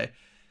out of the way.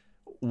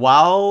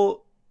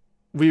 While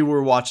we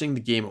were watching the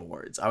Game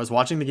Awards, I was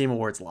watching the Game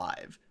Awards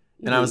live,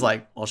 and I was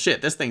like, well,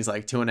 shit, this thing's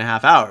like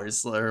 2.5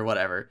 hours or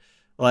whatever,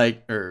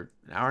 like, or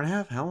an hour and a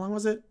half. How long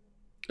was it?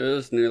 It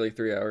was nearly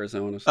 3 hours, I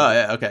want to say. Oh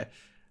yeah, okay.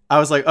 I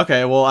was like,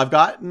 okay, well, I've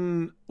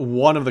gotten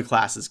one of the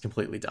classes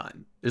completely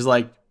done. There's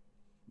like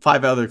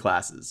 5 other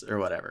classes or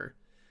whatever,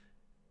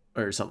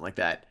 or something like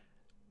that.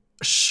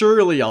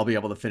 Surely I'll be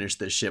able to finish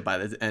this shit by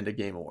the end of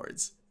Game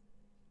Awards.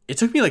 It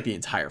took me like the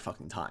entire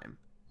fucking time.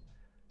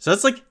 So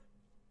that's like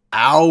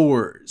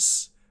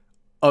hours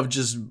of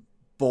just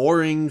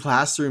boring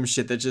classroom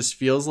shit that just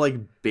feels like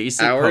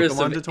basic Hours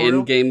Pokemon of tutorial.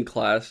 in-game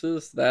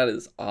classes? That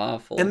is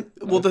awful. And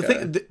well, the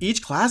Okay. thing,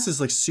 each class is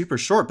like super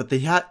short, but they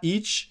have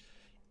each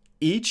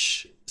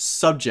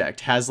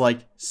subject has like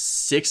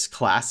 6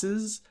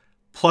 classes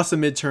plus a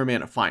midterm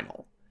and a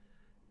final,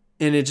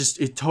 and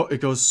it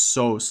goes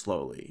so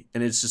slowly,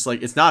 and it's just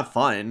like, it's not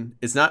fun.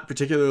 It's not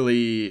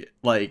particularly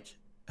like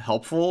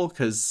helpful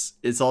because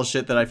it's all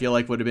shit that I feel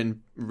like would have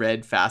been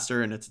read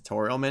faster in a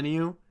tutorial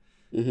menu.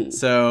 Mhm.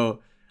 So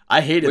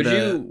I hated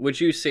Would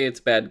you say it's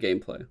bad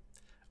gameplay?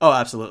 Oh,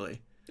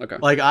 absolutely. Okay.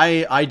 Like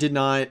I did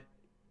not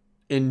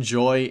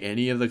enjoy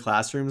any of the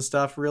classroom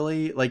stuff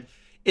really. Like,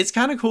 it's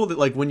kind of cool that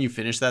like when you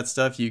finish that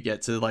stuff you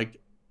get to like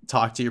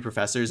talk to your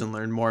professors and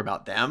learn more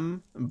about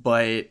them,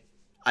 but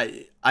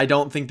I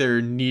don't think there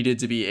needed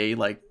to be a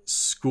like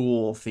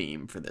school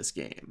theme for this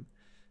game.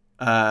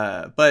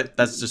 But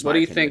that's just What my do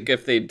you opinion. think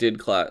if they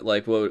did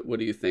like what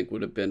do you think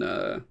would have been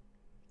a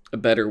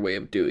better way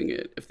of doing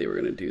it if they were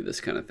going to do this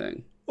kind of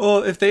thing?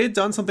 Well, if they had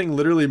done something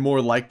literally more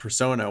like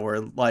Persona,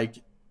 where like,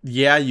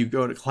 yeah, you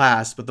go to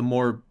class, but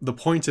the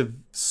point of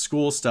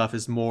school stuff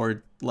is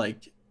more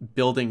like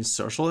building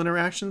social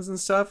interactions and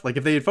stuff. Like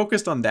if they had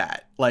focused on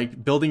that,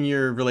 like building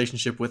your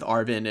relationship with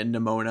Arvin and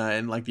Nimona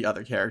and like the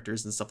other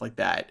characters and stuff like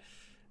that,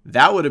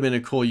 that would have been a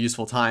cool,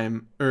 useful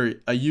time, or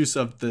a use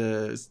of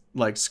the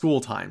like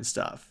school time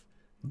stuff.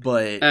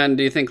 But And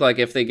do you think like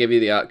if they give you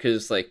the out,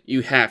 because like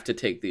you have to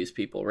take these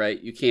people, right?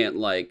 You can't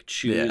like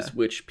choose Yeah.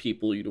 which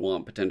people you'd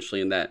want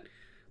potentially in that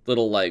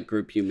little like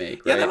group you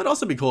make, yeah, right? that would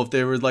also be cool if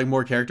there were like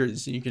more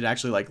characters and you could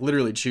actually like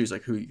literally choose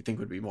like who you think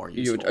would be more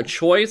You useful. a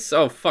choice?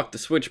 Oh fuck, the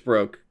Switch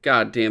broke.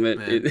 God damn it.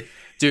 Man.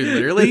 Dude,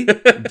 literally,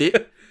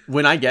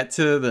 when I get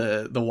to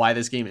the why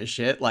this game is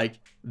shit, like,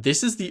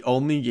 this is the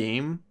only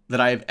game that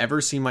I have ever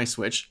seen my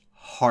Switch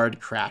hard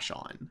crash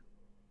on.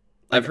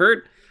 I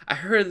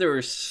heard there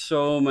were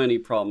so many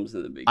problems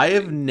in the beginning. I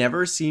have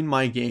never seen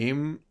my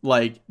game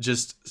like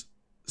just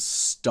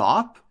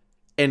stop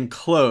and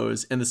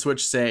close and the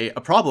Switch say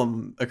a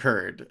problem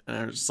occurred, and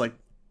I was just like,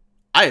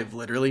 I have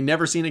literally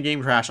never seen a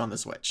game crash on the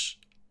Switch.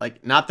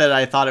 Like, not that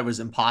I thought it was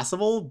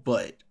impossible,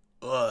 but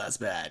oh, that's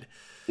bad.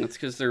 That's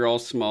because they're all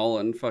small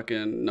and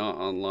fucking not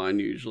online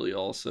usually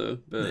also.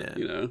 But, Yeah.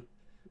 you know.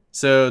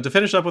 So to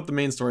finish up with the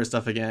main story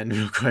stuff again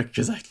real quick,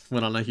 because I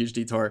went on a huge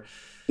detour.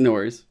 No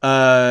worries.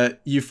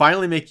 You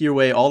finally make your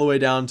way all the way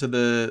down to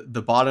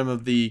the bottom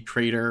of the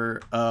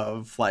crater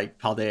of like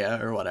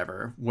Paldea or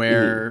whatever,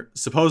 where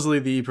supposedly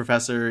the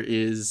professor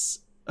is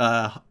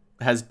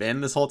has been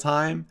this whole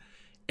time,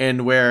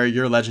 and where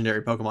your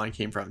legendary Pokemon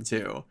came from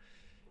too.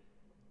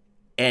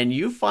 And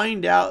you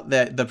find out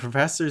that the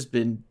professor's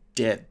been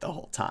dead the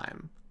whole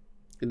time.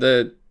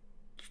 The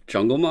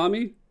Jungle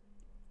Mommy?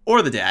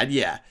 Or the dad,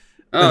 yeah.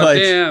 Oh, Like-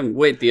 damn.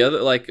 Wait, the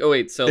other, like, oh,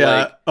 wait, so, Yeah,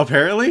 like,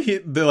 apparently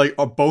they're like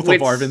both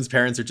Wait, of Arvin's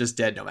parents are just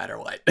dead no matter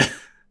what.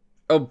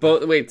 oh,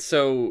 wait,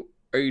 so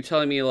are you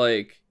telling me,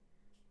 like,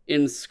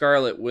 in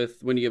Scarlet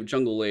when you have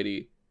Jungle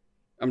Lady,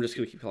 I'm just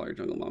going to keep calling her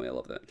Jungle Mommy, I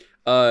love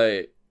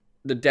that.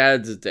 The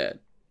dad's dead.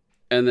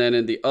 And then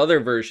in the other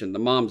version, the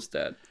mom's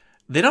dead.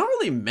 They don't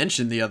really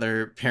mention the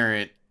other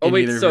parent Oh, in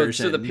wait, either so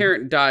version. the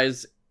parent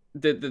dies,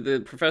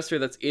 the professor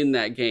that's in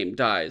that game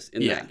dies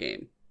in Yeah. that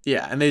game.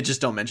 Yeah, and they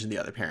just don't mention the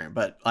other parent,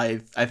 but I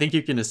think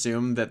you can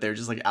assume that they're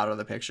just like out of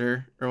the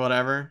picture or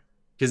whatever,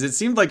 because it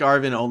seemed like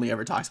Arvin only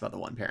ever talks about the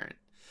one parent.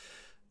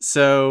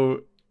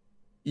 So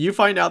you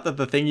find out that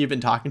the thing you've been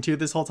talking to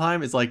this whole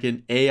time is like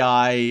an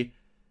AI,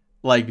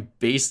 like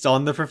based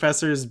on the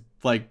professor's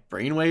like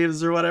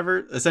brainwaves or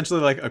whatever,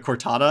 essentially like a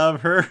Cortana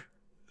of her.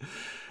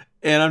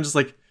 And I'm just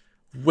like,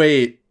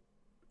 wait,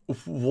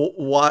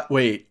 what?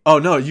 Wait, oh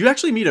no, you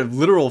actually meet a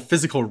literal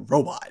physical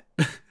robot.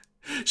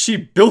 She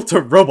built a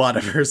robot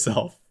of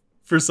herself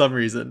for some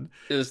reason.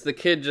 Is the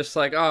kid just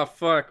like, oh,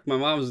 fuck, my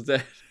mom's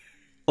dead?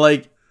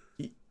 Like,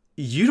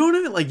 you don't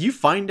even, like, you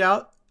find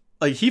out,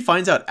 like, he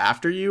finds out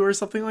after you or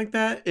something like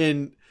that.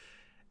 And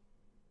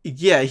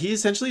yeah, he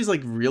essentially is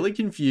like really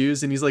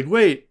confused. And he's like,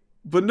 wait,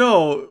 but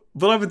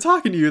I've been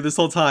talking to you this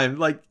whole time.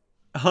 Like,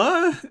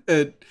 huh?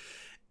 And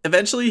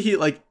eventually he,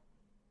 like,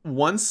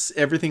 once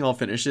everything all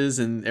finishes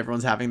and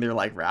everyone's having their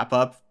like wrap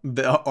up,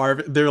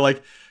 they're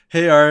like,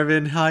 hey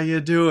Arvin, how you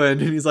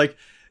doing? And he's like,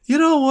 you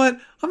know what?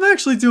 I'm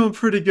actually doing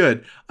pretty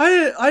good.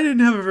 I didn't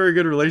have a very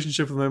good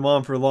relationship with my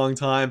mom for a long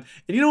time.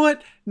 And you know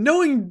what?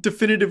 Knowing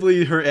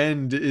definitively her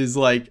end is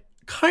like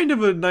kind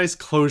of a nice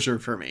closure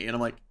for me. And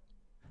I'm like,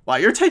 wow,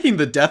 you're taking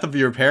the death of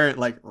your parent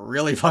like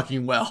really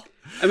fucking well.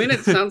 I mean,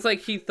 it sounds like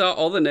he thought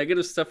all the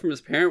negative stuff from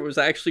his parent was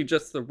actually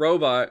just the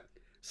robot.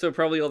 So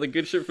probably all the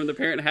good shit from the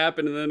parent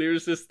happened, and then he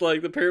was just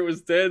like, the parent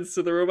was dead,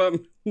 so the robot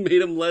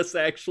made him less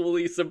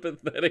actually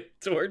sympathetic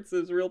towards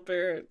his real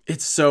parent.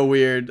 It's so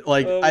weird.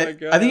 Like, Oh my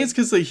God. I think it's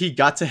because like he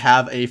got to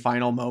have a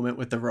final moment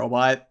with the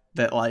robot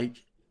that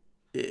like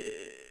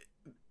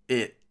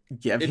it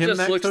gave It him just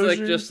that looks closure.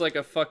 like just like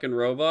a fucking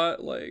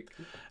robot. Like,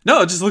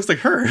 No, it just looks like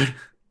her.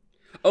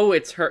 oh,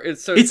 it's her.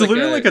 It's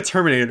Literally like a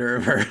Terminator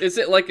of her. Is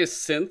it like a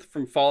synth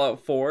from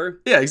Fallout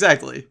 4? Yeah,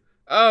 exactly.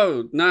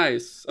 Oh,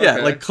 nice. Yeah,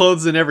 Okay. like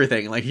clothes and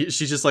everything. Like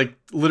she just like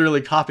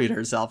literally copied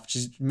herself.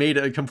 She's made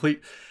a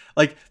complete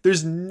like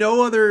there's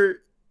no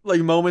other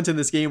like moment in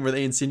this game where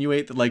they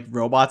insinuate that like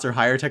robots or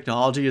higher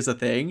technology is a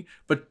thing,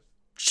 but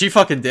she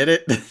fucking did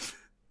it.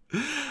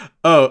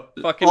 Oh,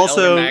 Fucking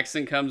also Elder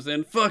Maxon comes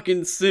in,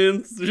 fucking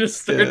synth,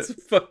 just starts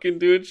fucking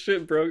doing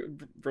shit,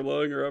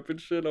 blowing her up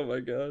and shit. Oh my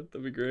god,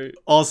 that'd be great.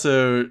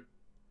 also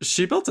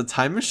she built a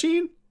time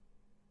machine?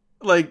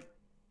 Like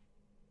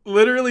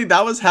literally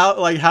that was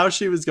how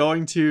she was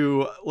going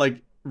to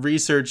like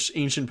research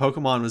ancient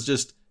Pokemon was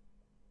just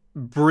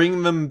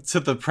bring them to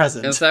the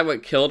present. Is that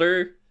what killed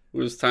her?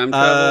 Was time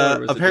travel?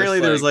 Or was Apparently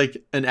it just there was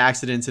like an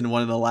accident in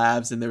one of the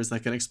labs and there was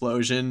like an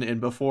explosion, and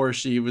before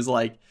she was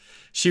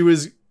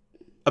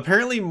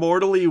apparently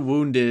mortally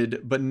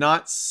wounded, but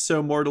not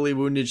so mortally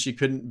wounded she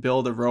couldn't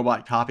build a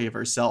robot copy of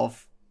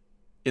herself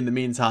in the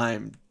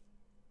meantime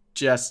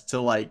just to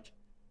like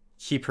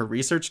keep her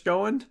research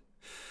going.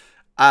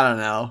 I don't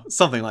know,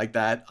 something like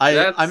that.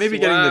 I may be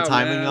getting the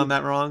timing on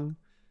that wrong,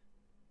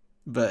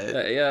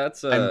 but yeah,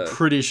 that's I'm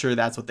pretty sure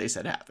that's what they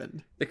said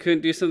happened. They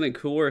couldn't do something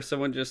cool where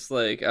someone just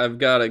like, I've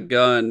got a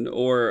gun,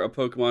 or a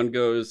Pokemon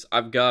goes,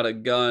 I've got a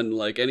gun,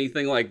 like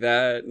anything like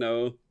that.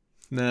 No.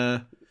 Nah.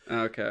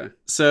 Okay.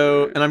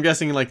 So, Right. and I'm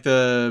guessing like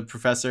the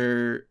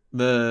professor,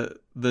 the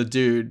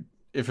dude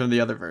from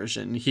the other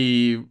version,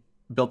 he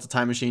built a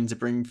time machine to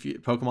bring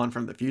Pokemon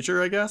from the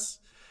future, I guess.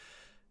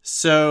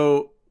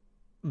 So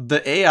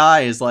the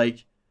AI is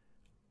like,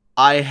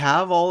 I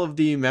have all of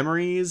the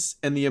memories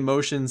and the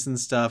emotions and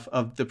stuff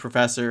of the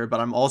professor, but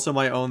I'm also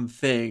my own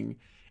thing.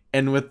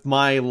 And with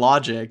my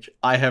logic,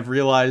 I have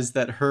realized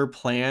that her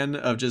plan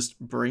of just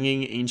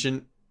bringing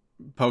ancient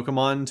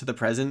Pokemon to the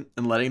present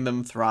and letting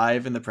them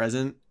thrive in the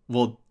present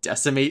will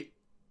decimate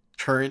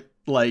current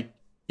like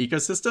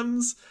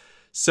ecosystems.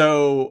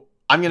 So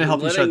I'm gonna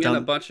help you shut down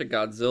a bunch of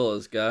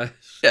Godzillas, guys.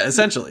 Yeah,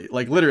 essentially,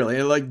 like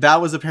literally, like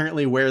that was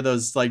apparently where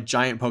those like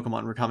giant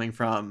Pokemon were coming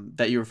from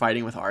that you were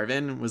fighting with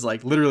Arvin. Was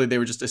like literally they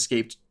were just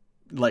escaped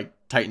like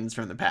Titans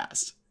from the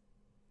past.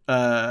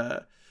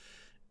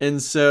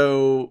 And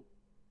so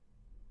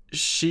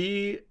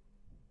she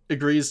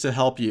agrees to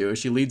help you.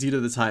 She leads you to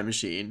the time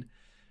machine,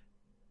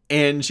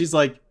 and she's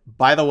like,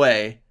 by the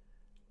way,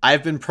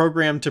 I've been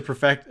programmed to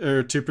protect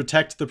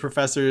the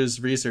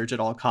professor's research at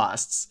all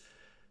costs.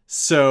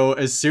 So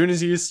as soon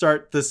as you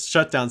start this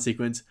shutdown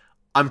sequence,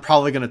 I'm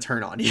probably going to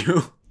turn on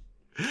you.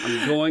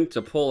 I'm going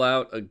to pull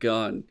out a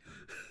gun.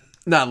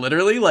 Not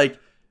literally, like...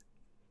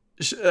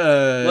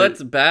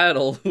 let's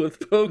battle with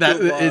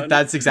Pokemon.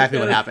 That's exactly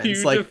what happens.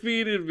 You like,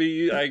 defeated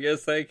me. I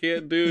guess I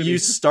can't do it. You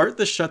start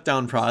the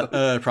shutdown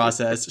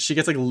process. She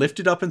gets like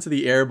lifted up into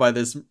the air by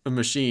this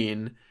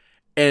machine,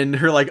 and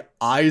her like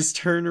eyes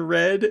turn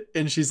red,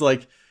 and she's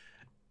like,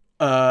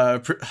 I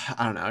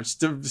don't know.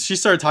 She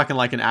started talking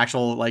like an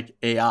actual like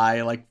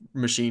AI like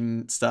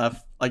machine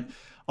stuff. Like,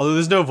 although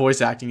there's no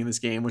voice acting in this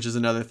game, which is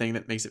another thing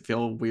that makes it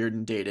feel weird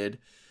and dated.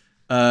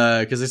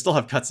 Because they still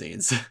have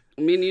cutscenes.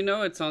 I mean,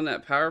 it's on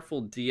that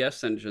powerful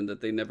DS engine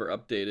that they never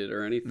updated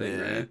or anything,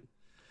 right?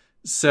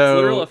 So it's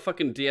literally a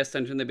fucking DS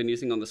engine they've been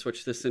using on the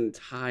Switch this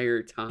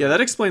entire time. Yeah,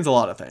 that explains a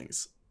lot of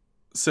things.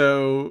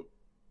 So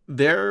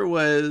there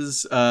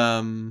was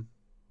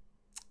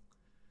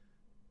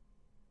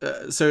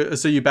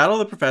so you battle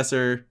the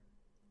professor,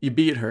 you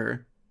beat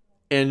her,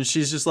 and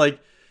she's just like,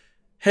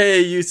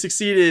 hey, you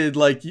succeeded,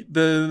 like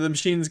the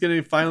machine's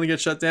gonna finally get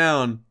shut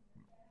down.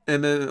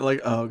 And then like,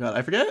 oh god,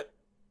 I forget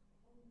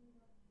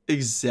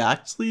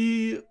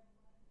exactly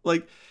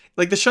like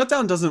the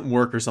shutdown doesn't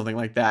work or something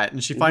like that,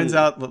 and she finds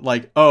out that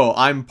like, oh,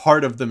 I'm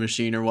part of the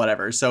machine or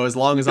whatever, so as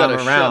long as I'm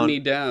around, shut me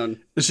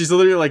down. She's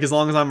literally like, as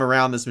long as I'm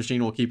around, this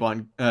machine will keep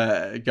on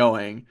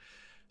going.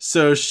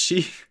 So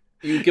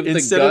you give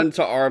the gun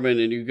to Armin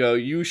and you go,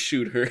 you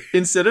shoot her.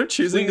 Instead of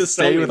choosing to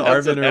stay with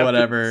Arvin or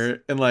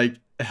whatever and like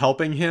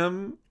helping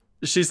him,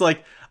 she's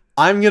like,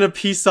 I'm gonna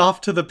peace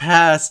off to the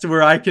past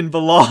where I can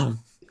belong.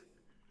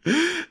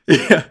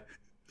 Yeah.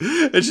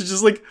 And she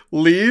just like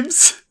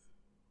leaves.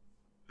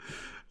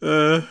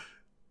 So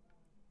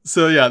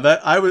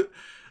yeah,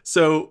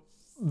 so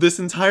this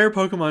entire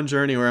Pokemon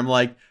journey where I'm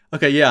like,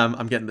 okay, yeah,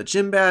 I'm getting the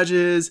gym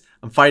badges,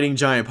 I'm fighting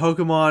giant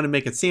Pokemon and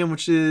making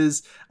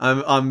sandwiches,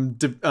 I'm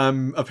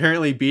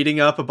apparently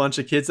beating up a bunch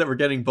of kids that were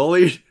getting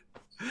bullied,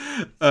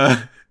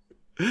 and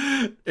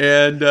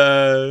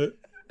that's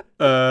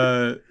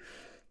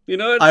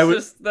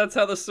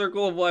how the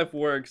circle of life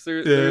works.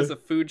 There's a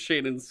food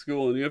chain in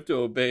school and you have to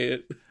obey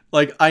it.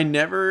 Like, I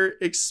never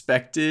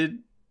expected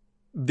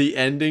the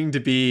ending to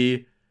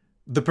be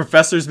the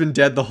professor's been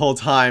dead the whole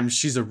time.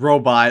 She's a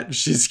robot.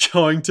 She's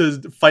going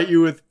to fight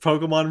you with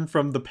Pokemon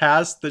from the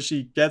past that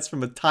she gets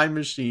from a time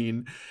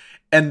machine.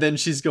 And then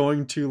she's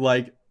going to,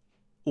 like,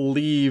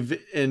 leave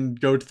and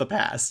go to the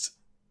past.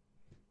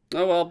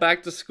 Oh, well,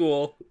 back to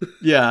school.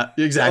 Yeah,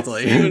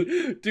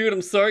 exactly. Dude,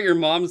 I'm sorry your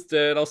mom's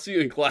dead. I'll see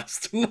you in class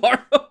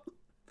tomorrow.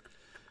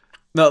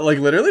 No, like,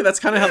 literally, that's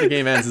kind of how the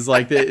game ends. It's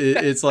like,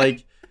 it's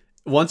like,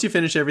 once you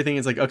finish everything,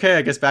 it's like, okay,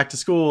 I guess back to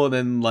school. And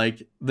then,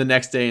 like, the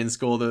next day in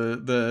school,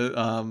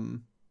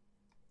 the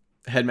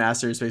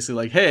headmaster is basically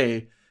like,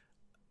 hey,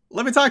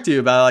 let me talk to you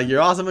about, like,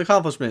 your awesome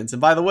accomplishments. And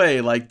by the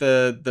way, like,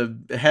 the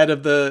head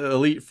of the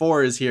Elite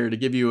Four is here to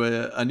give you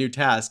a new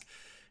task.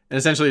 And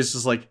essentially it's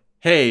just like,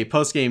 hey,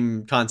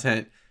 post-game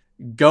content,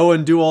 go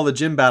and do all the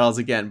gym battles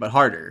again, but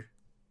harder.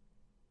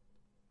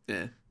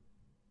 Yeah.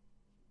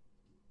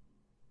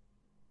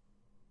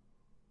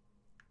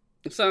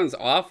 It sounds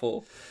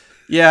awful.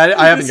 Yeah,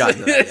 I haven't gotten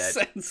to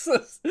that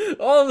yet.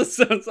 All of this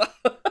sounds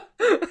awful.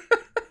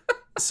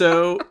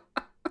 So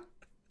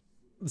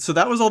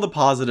that was all the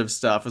positive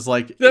stuff. It was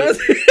like...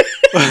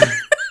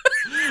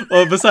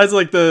 well, besides,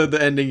 like, the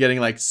ending getting,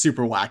 like,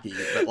 super wacky,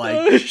 but,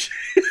 like...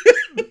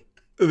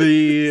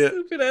 the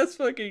stupid ass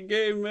fucking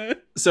game, man.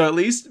 So at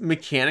least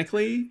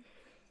mechanically,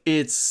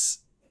 it's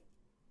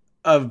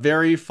a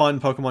very fun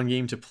Pokemon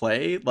game to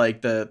play.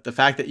 Like, the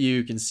fact that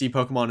you can see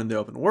Pokemon in the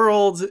open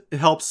world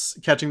helps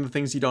catching the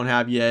things you don't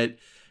have yet.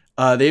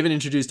 They even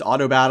introduced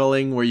auto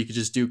battling where you could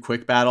just do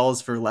quick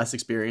battles for less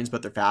experience,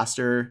 but they're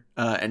faster,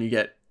 and you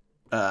get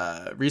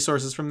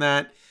resources from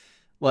that.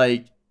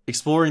 Like,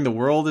 exploring the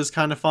world is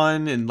kind of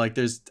fun, and, like,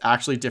 there's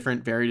actually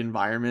different varied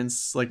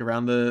environments, like,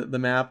 around the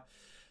map.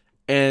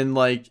 And,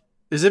 like,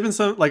 there's even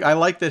some, like, I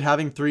like that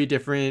having 3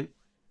 different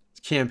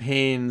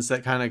campaigns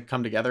that kind of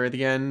come together at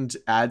the end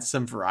adds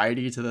some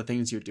variety to the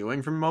things you're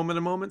doing from moment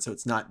to moment. So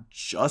it's not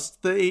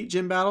just the 8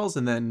 gym battles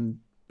and then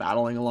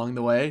battling along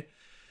the way.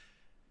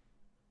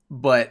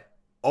 But,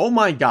 oh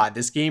my god,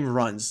 this game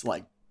runs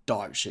like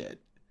dog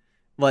shit.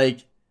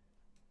 Like,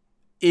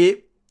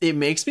 it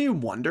makes me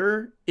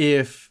wonder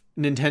if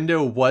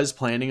Nintendo was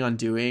planning on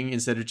doing,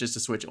 instead of just a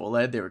Switch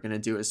OLED, they were going to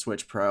do a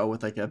Switch Pro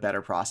with, like, a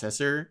better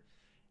processor.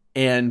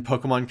 And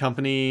Pokemon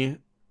Company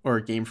or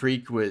Game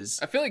Freak was,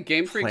 I feel like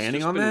Game Freak's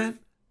planning on that.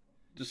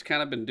 Just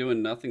kind of been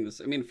doing nothing.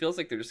 I mean, it feels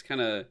like they're just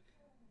kind of...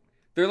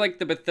 They're like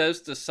the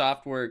Bethesda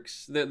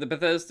Softworks, the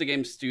Bethesda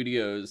Game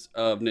Studios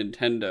of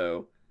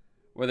Nintendo,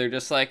 where they're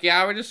just like,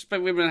 yeah,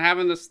 we've been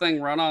having this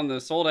thing run on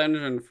this old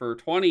engine for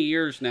 20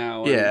 years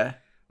now. And, yeah.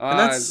 And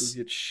that's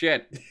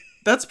shit.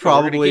 That's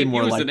probably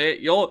more like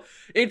it.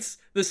 It's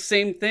the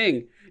same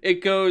thing.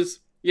 It goes,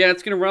 yeah,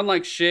 it's going to run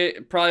like shit.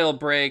 It probably will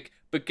break.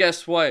 But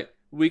guess what?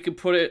 We could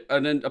put a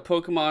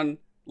Pokemon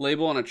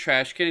label on a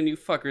trash can and you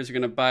fuckers are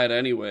going to buy it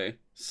anyway.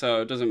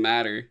 So it doesn't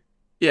matter.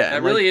 Yeah.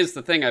 That really is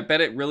the thing. I bet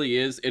it really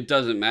is. It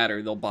doesn't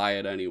matter. They'll buy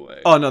it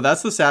anyway. Oh, no,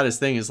 that's the saddest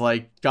thing is,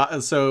 like,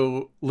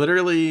 so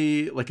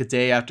literally, like, a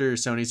day after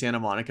Sony Santa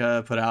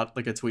Monica put out,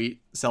 like, a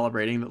tweet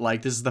celebrating that,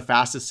 like, this is the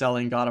fastest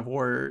selling God of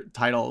War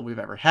title we've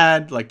ever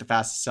had. Like, the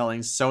fastest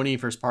selling Sony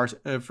first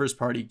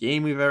party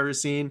game we've ever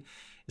seen.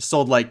 It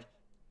sold, like,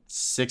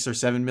 6 or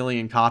 7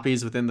 million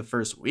copies within the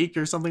first week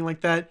or something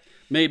like that.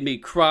 Made me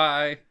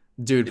cry.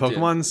 Dude,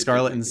 Pokemon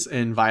Scarlet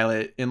and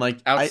Violet, and,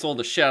 like, outsold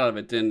the shit out of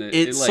it, didn't it?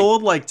 It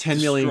sold like 10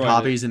 million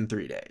copies in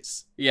 3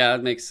 days. Yeah,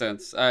 that makes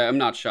sense. I'm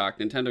not shocked.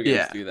 Nintendo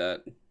games do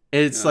that.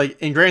 It's like,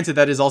 and granted,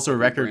 that is also a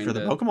record for the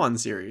Pokemon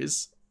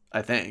series,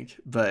 I think.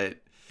 But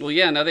well,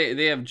 yeah, now they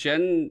have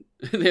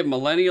they have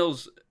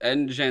Millennials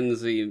and Gen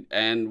Z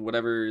and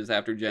whatever is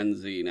after Gen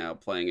Z now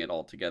playing it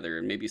all together,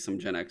 and maybe some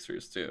Gen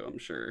Xers too, I'm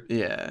sure.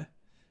 Yeah,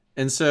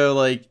 and so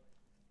like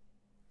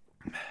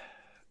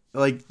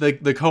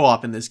the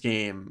co-op in this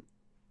game,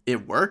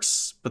 it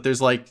works, but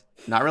there's, like,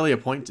 not really a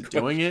point to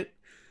doing it.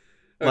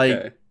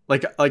 Okay.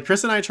 Like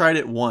Chris and I tried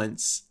it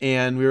once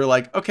and we were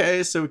like,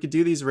 okay, so we could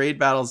do these raid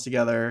battles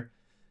together,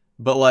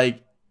 but,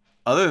 like,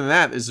 other than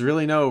that, there's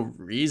really no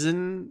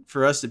reason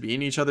for us to be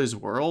in each other's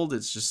world.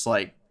 It's just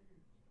like,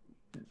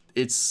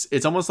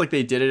 it's almost like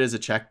they did it as a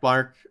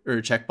checkmark or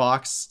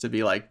checkbox to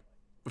be like,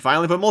 we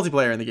finally put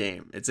multiplayer in the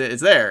game. It's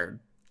there.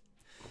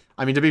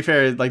 I mean, to be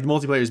fair, like, the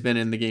multiplayer's been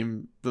in the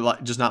game,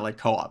 just not, like,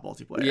 co-op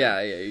multiplayer.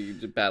 Yeah,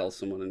 you battle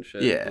someone and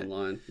shit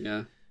online.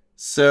 Yeah.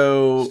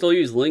 So still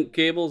use link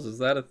cables? Is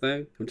that a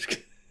thing? I'm just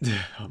kidding.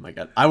 Oh my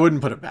god, I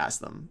wouldn't put it past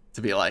them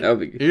to be like, that would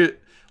be good.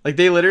 Like,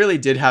 they literally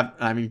did have.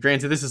 I mean,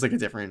 granted, this is, like, a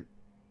different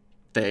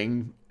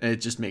thing. It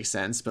just makes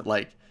sense, but,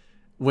 like,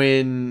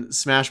 when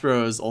Smash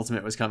Bros.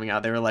 Ultimate was coming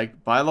out, they were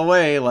like, by the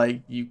way,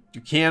 like, you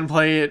can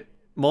play it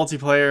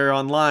multiplayer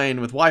online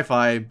with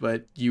Wi-Fi,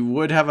 but you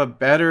would have a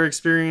better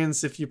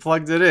experience if you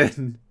plugged it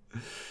in.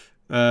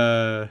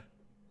 Yeah.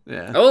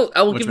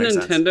 I will give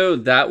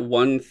Nintendo that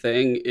one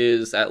thing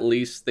is at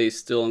least they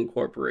still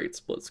incorporate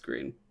split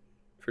screen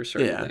for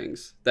certain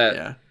things.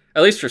 At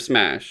least for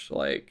Smash,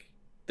 like,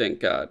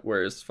 thank God.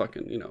 Whereas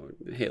fucking,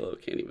 Halo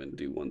can't even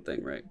do one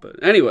thing right.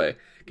 But anyway,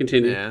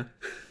 continue. Yeah.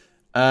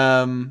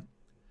 Um,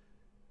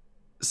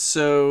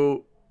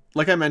 so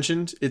like I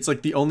mentioned, it's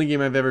like the only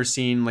game I've ever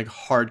seen like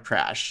hard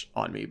crash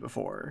on me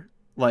before.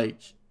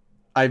 Like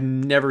I've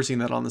never seen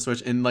that on the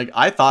Switch, and like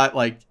I thought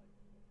like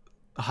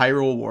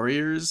Hyrule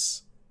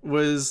Warriors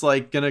was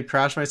like gonna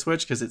crash my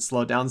Switch because it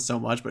slowed down so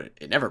much, but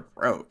it never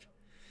broke.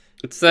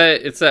 It's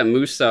that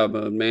Musa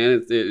mode,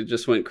 man. It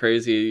just went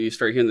crazy. You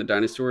start hearing the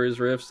dinosaurs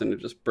riffs, and it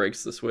just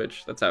breaks the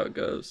Switch. That's how it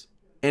goes.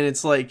 And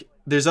it's like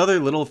there's other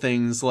little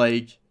things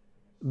like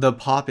the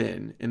pop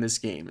in this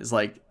game is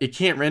like it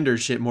can't render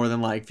shit more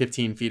than like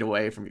 15 feet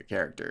away from your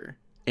character.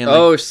 And like,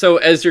 Oh, so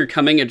as you're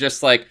coming, it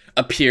just like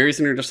appears,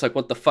 and you're just like,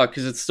 "What the fuck?"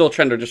 Because it's still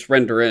trying to just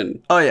render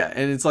in. oh yeah,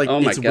 and it's like Oh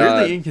my it's God.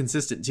 weirdly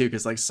inconsistent too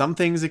because like some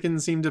things it can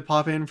seem to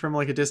pop in from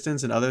like a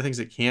distance and other things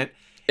it can't.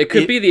 It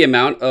could It- be the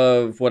amount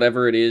of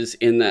whatever it is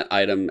in that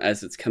item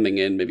as it's coming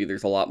in. Maybe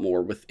there's a lot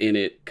more within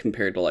it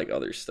compared to like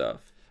other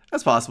stuff.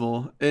 That's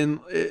possible. And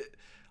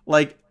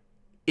like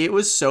it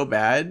was so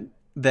bad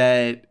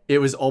that it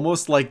was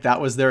almost like that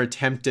was their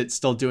attempt at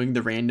still doing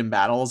the random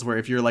battles where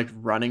if you're like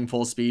running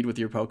full speed with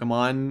your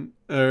Pokemon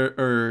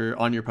or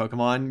on your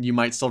Pokemon, you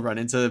might still run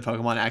into the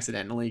Pokemon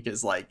accidentally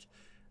because like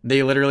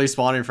they literally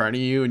spawn in front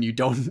of you and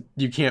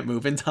you can't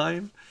move in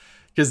time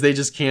because they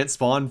just can't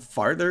spawn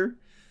farther.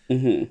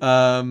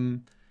 Mm-hmm.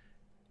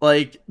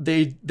 Like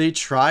they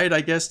tried,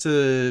 I guess,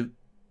 to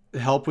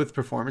help with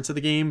performance of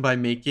the game by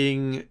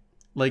making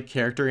like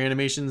character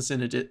animations in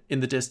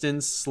the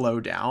distance slow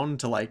down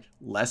to like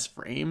less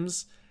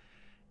frames,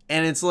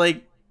 and it's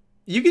like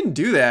you can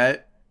do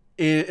that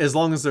as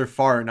long as they're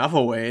far enough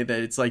away that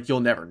it's like you'll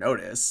never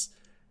notice,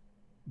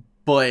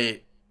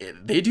 but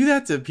they do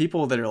that to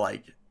people that are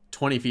like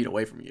 20 feet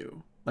away from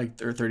you, like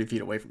or 30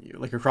 feet away from you,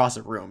 like across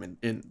a room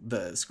in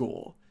the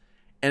school,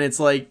 and it's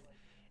like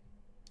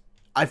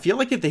I feel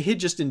like if they had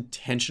just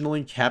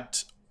intentionally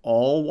kept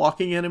all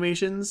walking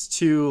animations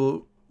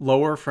to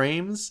lower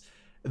frames,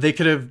 they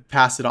could have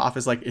passed it off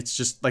as like it's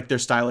just like their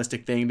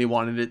stylistic thing. They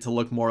wanted it to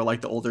look more like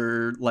the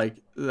older like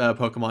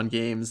Pokemon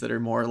games that are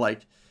more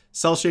like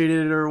cell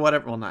shaded or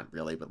whatever. Well, not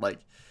really, but like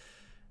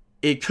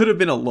it could have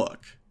been a look,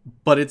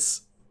 but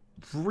it's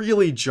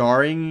really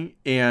jarring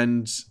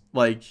and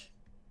like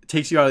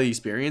takes you out of the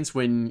experience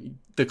when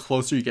the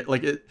closer you get.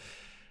 Like it,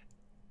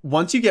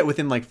 once you get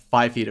within like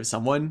 5 feet of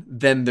someone,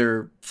 then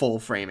they're full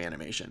frame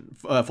animation,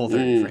 full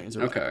 30 frames.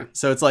 Or whatever. Okay.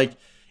 So it's like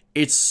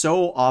it's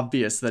so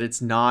obvious that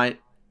it's not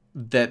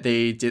that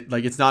they did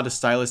like it's not a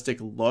stylistic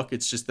look.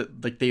 It's just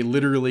that like they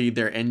literally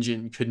their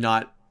engine could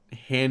not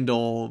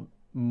handle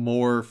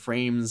more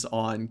frames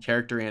on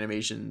character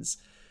animations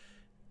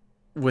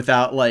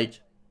without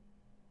like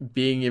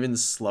being even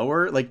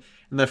slower. Like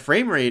and the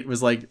frame rate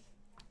was like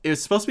it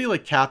was supposed to be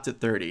like capped at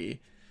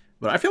 30,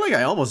 but I feel like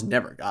I almost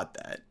never got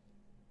that.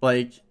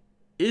 Like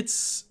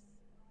it's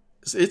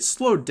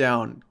slowed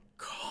down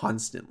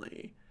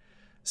constantly.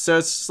 So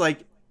it's just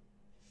like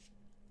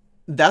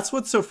that's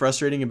what's so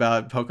frustrating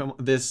about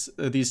Pokemon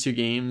these two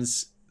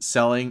games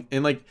selling.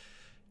 And like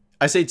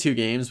I say two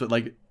games, but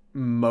like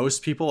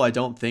most people I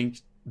don't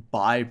think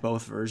buy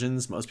both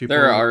versions. Most people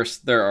There are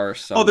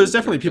some. Oh, there's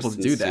definitely that are people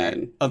just that do that.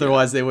 insane.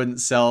 Otherwise, they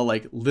wouldn't sell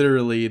like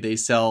literally. They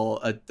sell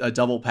a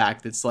double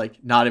pack that's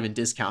like not even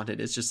discounted.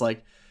 It's just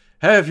like,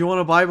 hey, if you want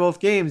to buy both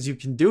games, you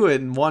can do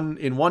it in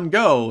one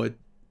go. It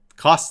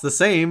costs the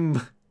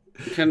same.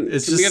 Can we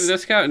get a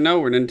discount? No,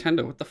 we're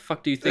Nintendo. What the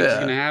fuck do you think is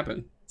gonna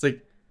happen? It's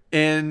like,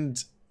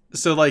 and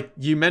so like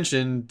you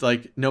mentioned,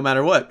 like no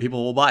matter what,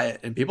 people will buy it,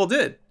 and people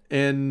did.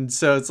 And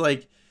so it's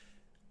like,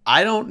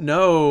 I don't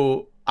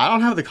know. I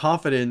don't have the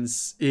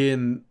confidence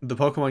in the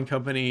Pokemon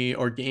Company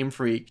or Game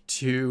Freak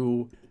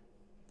to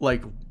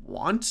like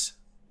want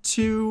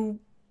to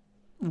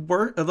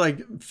work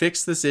like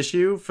fix this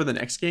issue for the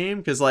next game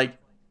because like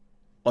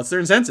what's their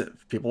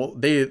incentive? People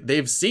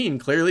they've seen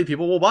clearly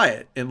people will buy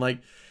it, and like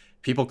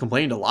people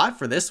complained a lot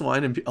for this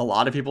one, and a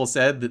lot of people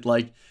said that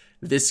like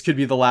this could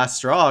be the last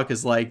straw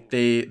because like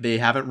they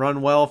haven't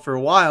run well for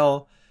a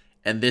while,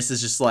 and this is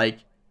just like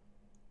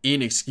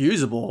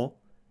inexcusable.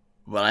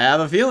 But I have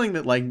a feeling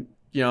that like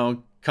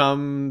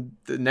come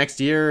the next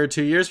year or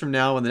 2 years from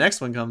now when the next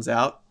one comes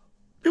out,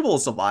 people will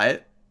still buy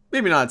it.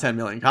 Maybe not 10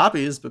 million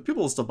copies, but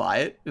people will still buy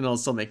it and it'll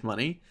still make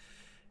money.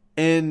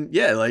 And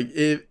yeah, like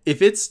if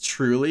it's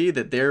truly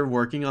that they're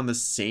working on the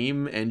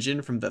same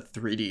engine from the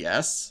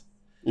 3DS,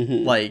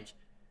 Mm-hmm. like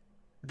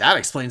that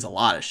explains a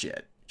lot of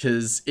shit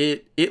because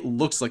it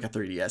looks like a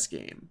 3DS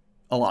game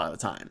a lot of the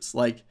times.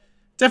 Like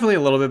definitely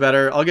a little bit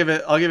better. I'll give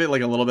it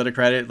like a little bit of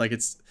credit. Like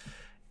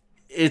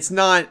it's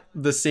not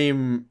the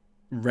same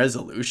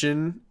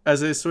resolution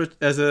as a Switch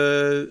as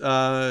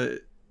a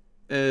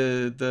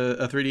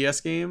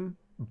 3DS game,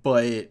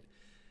 but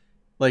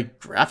like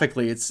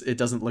graphically it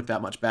doesn't look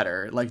that much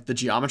better. Like the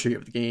geometry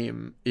of the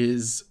game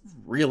is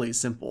really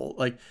simple.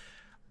 Like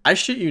I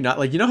shit you not,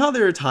 like how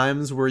there are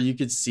times where you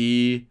could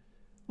see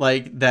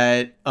like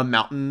that a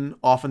mountain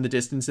off in the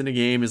distance in a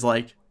game is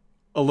like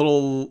a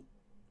little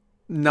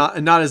not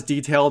as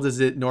detailed as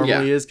it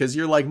normally is because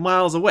you're like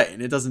miles away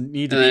and it doesn't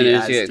need to And be then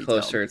as as you get detailed.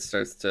 closer, it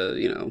starts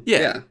to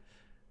Yeah.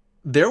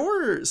 there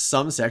were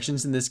some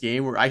sections in this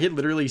game where I could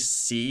literally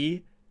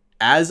see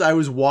as I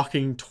was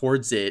walking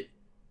towards it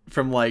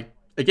from like,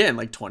 again,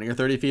 like 20 or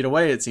 30 feet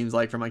away, it seems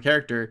like from my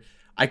character,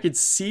 I could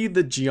see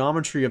the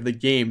geometry of the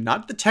game,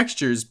 not the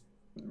textures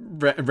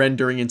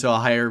rendering into a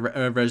higher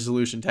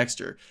resolution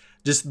texture,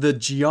 just the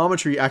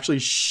geometry actually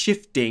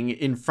shifting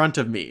in front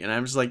of me. And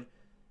I'm just like,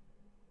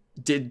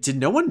 did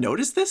no one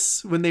notice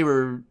this when they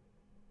were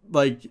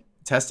like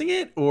testing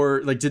it?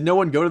 Or like, did no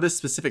one go to this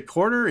specific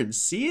corner and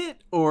see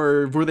it?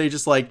 Or were they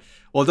just like,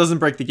 well, it doesn't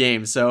break the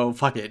game, so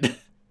fuck it.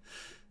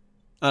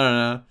 I don't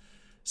know.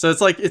 So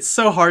it's like, it's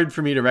so hard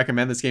for me to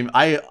recommend this game.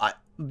 I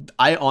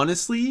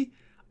honestly,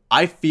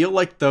 I feel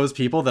like those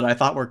people that I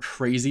thought were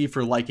crazy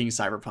for liking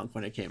Cyberpunk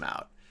when it came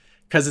out.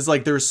 Because it's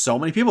like, there's so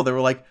many people that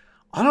were like,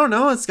 I don't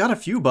know, it's got a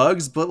few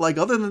bugs, but like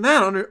other than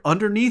that,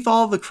 underneath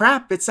all the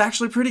crap, it's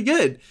actually pretty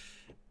good.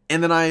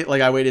 And then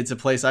I waited to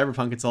play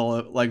Cyberpunk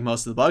until like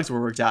most of the bugs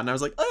were worked out, and I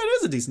was like, oh, it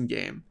is a decent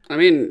game. I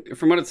mean,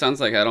 from what it sounds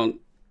like, I don't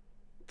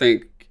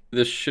think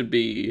this should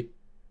be,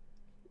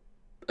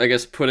 I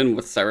guess, put in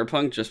with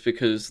Cyberpunk, just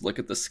because look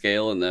at the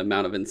scale and the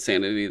amount of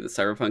insanity that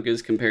Cyberpunk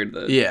is compared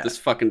to this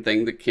fucking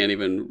thing that can't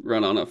even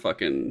run on a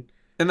fucking.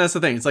 And that's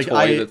the thing. It's like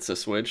toy that's a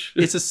Switch.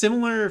 It's a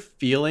similar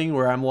feeling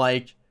where I'm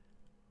like,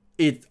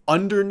 it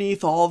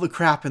underneath all the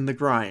crap and the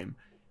grime,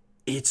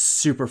 it's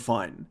super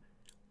fun.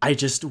 I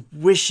just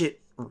wish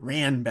it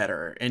ran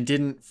better and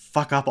didn't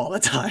fuck up all the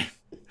time.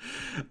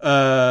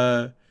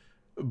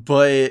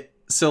 But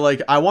so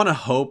like, I want to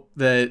hope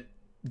that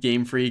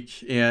Game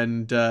Freak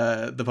and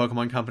the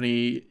Pokemon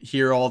Company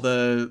hear all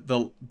the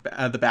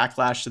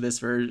backlash to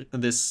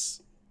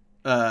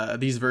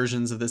these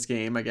versions of this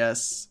game. I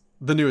guess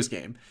the newest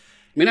game.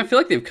 I mean, I feel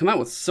like they've come out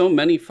with so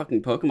many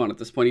fucking Pokemon at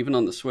this point, even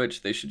on the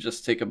Switch. They should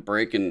just take a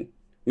break and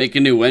make a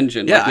new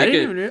engine. Yeah,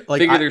 figure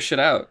their shit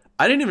out.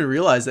 I didn't even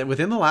realize that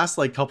within the last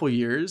like couple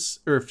years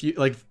or a few,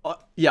 like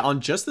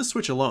on just the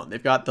Switch alone,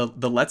 they've got the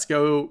Let's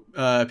Go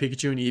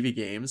Pikachu and Eevee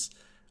games,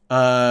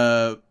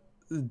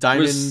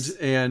 Diamond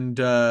and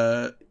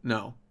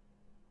no,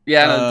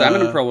 yeah, no,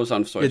 Diamond and Pearl was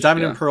on Switch. Yeah,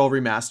 Diamond and Pearl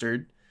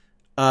remastered.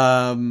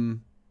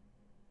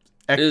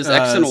 Is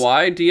X and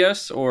Y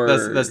DS or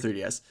that's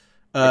 3DS.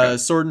 Okay.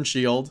 Sword and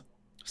Shield.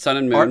 Sun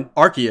and Moon.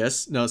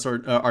 Arceus. No,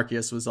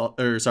 Arceus was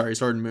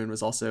Sword and Moon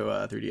was also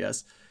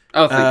 3DS.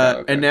 Oh, thank God.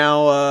 Okay. And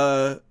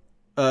now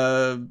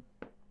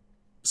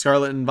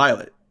Scarlet and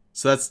Violet.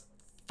 So that's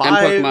 5. And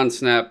Pokemon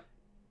Snap.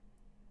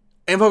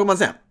 And Pokemon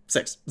Snap.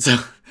 6. So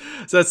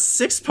that's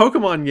 6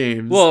 Pokemon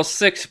games. Well,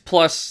 6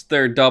 plus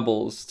their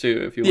doubles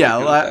too, if you want to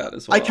count that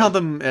as well. I count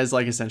them as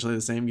like essentially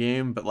the same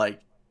game, but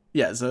like,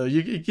 yeah, so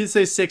you can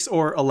say 6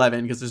 or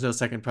 11 because there's no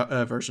second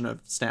version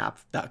of Snap.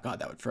 That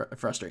would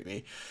frustrate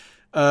me.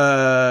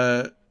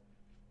 But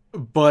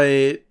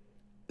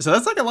so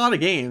that's like a lot of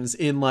games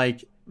in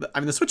like, I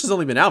mean, the Switch has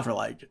only been out for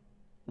like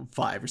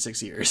 5 or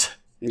 6 years.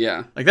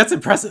 Yeah. Like, that's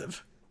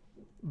impressive.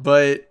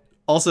 But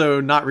also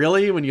not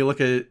really when you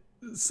look at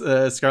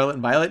Scarlet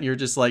and Violet and you're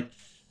just like,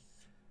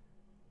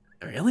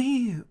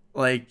 really?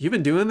 Like, you've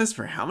been doing this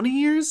for how many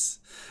years?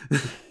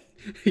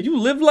 You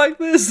live like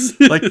this?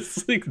 Like,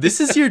 this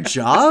is your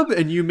job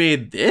and you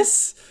made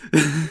this?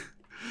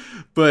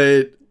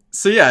 But,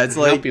 so yeah, it's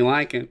like... I hope you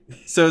like it.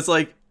 So it's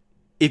like,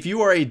 if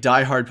you are a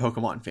diehard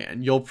Pokemon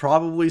fan, you'll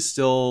probably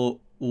still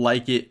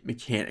like it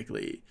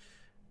mechanically.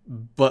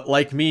 But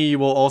like me, you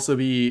will also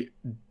be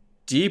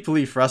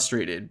deeply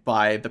frustrated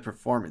by the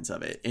performance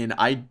of it. And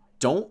I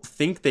don't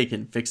think they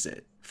can fix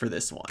it for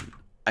this one.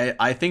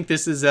 I think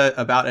this is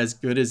about as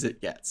good as it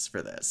gets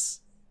for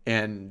this.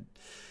 And...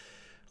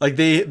 like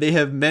they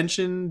have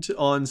mentioned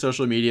on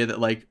social media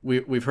that like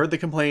we've heard the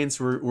complaints,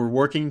 we're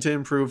working to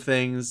improve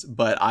things,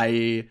 but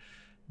I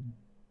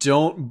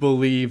don't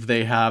believe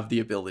they have the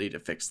ability to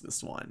fix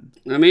this one.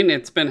 I mean,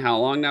 it's been how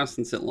long now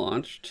since it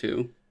launched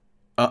too?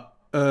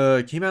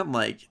 It came out in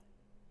like,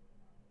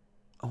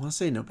 I want to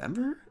say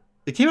November.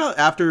 It came out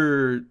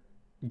after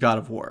God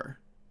of War.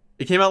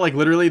 It came out like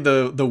literally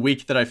the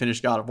week that I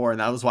finished God of War, and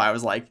that was why I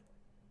was like,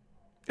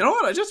 you know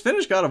what? I just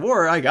finished God of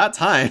War. I got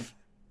time.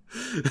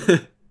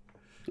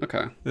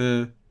 Okay.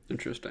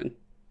 Interesting.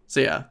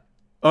 So yeah,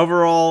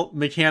 overall,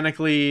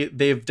 mechanically,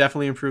 they've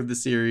definitely improved the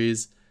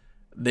series.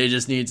 They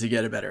just need to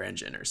get a better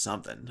engine or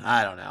something.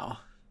 I don't know.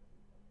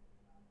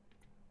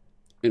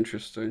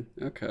 Interesting.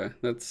 Okay.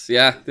 That's,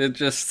 yeah, it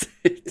just,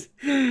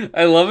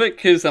 I love it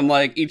because I'm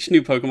like, each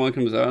new Pokemon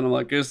comes out and I'm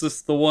like, is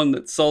this the one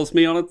that sells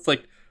me on it? It's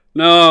like,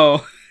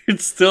 no, it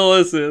still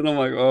isn't. And I'm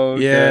like, oh,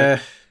 okay. Yeah.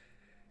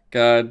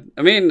 God.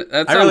 I mean,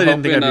 that's, I really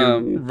didn't think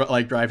I'd be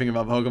like driving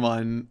about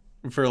Pokemon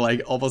for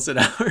like almost an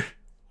hour.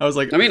 I was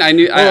like, I mean, I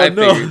knew, I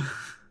figured.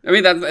 I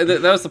mean,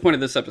 that was the point of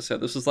this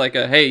episode. This was like,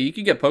 hey, you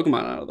can get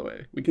Pokemon out of the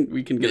way. We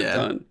can get it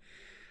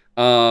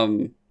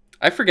done.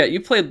 I forget,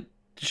 you played,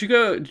 did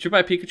you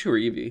buy Pikachu or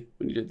Eevee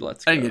when you did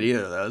Let's Go? I didn't get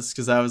either of those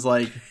because I was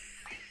like,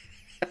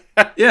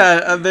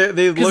 yeah,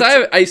 they because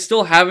I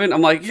still haven't.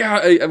 I'm like,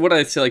 yeah, what did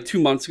I say, like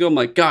 2 months ago? I'm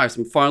like, guys,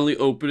 I'm finally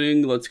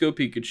opening Let's Go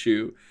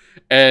Pikachu.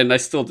 And I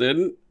still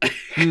didn't.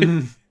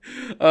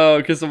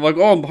 Because I'm like,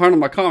 oh, I'm behind on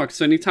my comics.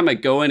 So anytime I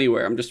go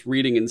anywhere, I'm just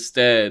reading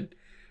instead.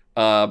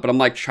 But I'm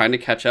like trying to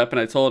catch up. And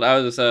I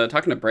was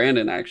talking to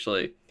Brandon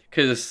actually,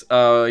 because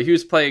he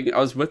was playing. I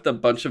was with a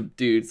bunch of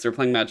dudes. They're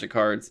playing Magic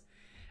cards,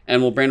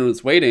 and while Brandon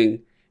was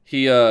waiting,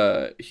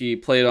 he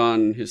played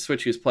on his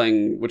Switch. He was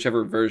playing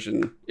whichever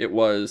version it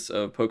was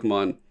of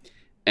Pokemon,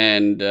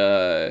 and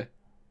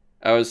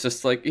I was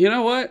just like, you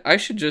know what? I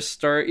should just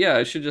start. Yeah,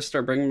 I should just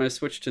start bringing my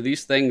Switch to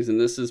these things, and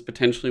this is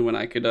potentially when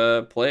I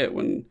could play it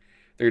when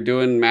they're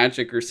doing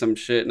Magic or some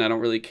shit, and I don't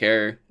really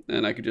care,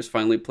 and I could just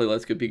finally play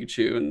Let's Go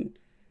Pikachu, and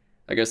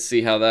I guess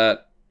see how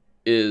that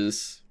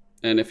is,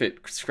 and if it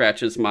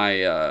scratches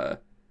my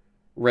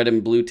red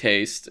and blue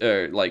taste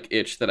or like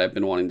itch that I've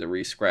been wanting to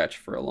re-scratch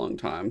for a long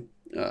time,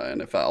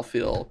 and if I'll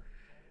feel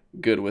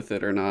good with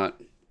it or not.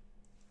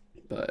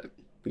 But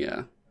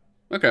yeah,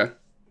 okay.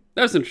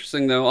 That was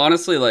interesting, though.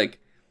 Honestly, like,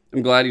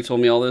 I'm glad you told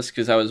me all this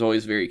because I was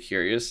always very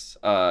curious.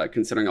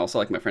 Considering also,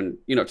 like, my friend,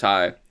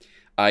 Ty,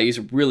 he's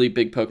a really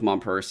big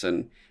Pokemon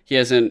person. He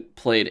hasn't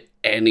played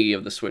any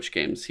of the Switch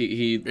games.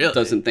 He Really?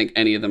 doesn't think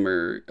any of them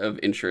are of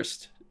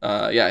interest.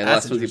 Yeah, the That's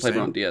last ones he played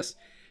were on interesting.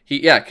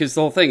 DS. Yeah, because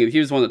the whole thing, he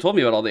was the one that told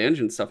me about all the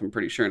engine stuff, I'm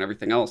pretty sure, and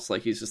everything else.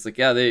 Like, he's just like,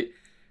 yeah, they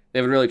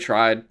haven't really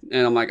tried.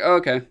 And I'm like, oh,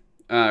 okay.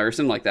 Or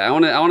something like that. I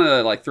want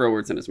to like throw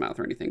words in his mouth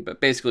or anything, but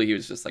basically he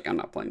was just like, I'm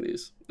not playing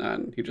these,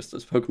 and he just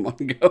does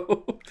Pokemon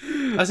Go.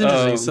 That's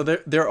interesting. So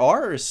there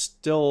are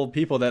still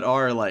people that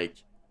are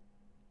like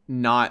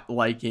not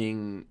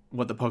liking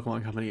what the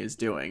Pokemon Company is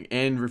doing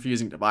and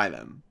refusing to buy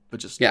them,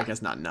 but just Yeah, I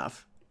guess not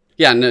enough.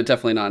 yeah, no,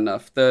 definitely not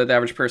enough. The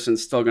average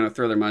person's still going to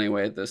throw their money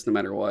away at this, no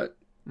matter what.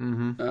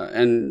 Mm-hmm.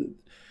 And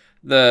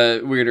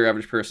the weirder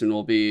average person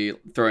will be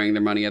throwing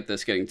their money at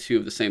this, getting two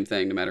of the same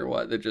thing, no matter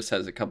what. That just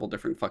has a couple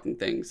different fucking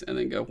things, and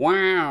then go,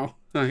 wow,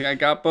 I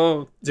got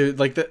both. Dude,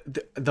 like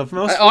the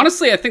most.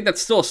 Honestly, I think that's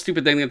still a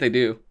stupid thing that they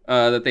do.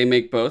 That they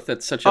make both.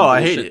 That's such a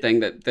I hate bullshit it. thing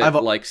that I've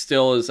like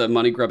still is a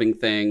money grubbing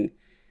thing.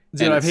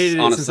 Dude, And I've it's hated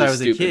it since honestly I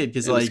was a stupid kid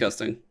because and like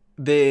disgusting.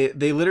 they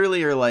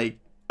literally are like,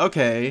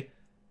 okay,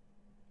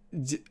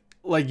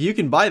 like you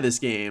can buy this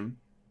game,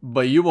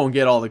 but you won't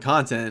get all the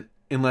content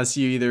unless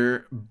you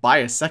either buy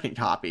a second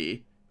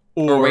copy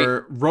Or wait.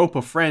 or rope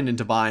a friend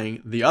into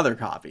buying the other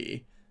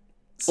copy.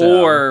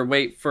 So, Or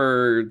wait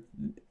for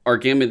our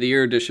Game of the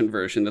Year edition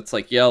version that's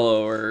like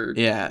yellow or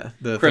yeah,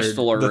 the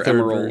Crystal third, or the third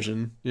Emerald.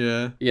 version.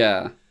 Yeah,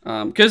 yeah,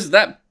 because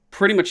that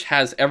pretty much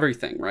has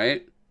everything,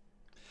 right?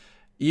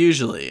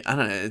 usually I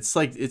don't know. It's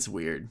like it's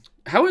weird.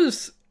 How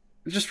is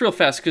just real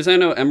fast because I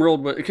know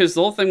Emerald because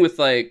the whole thing with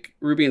like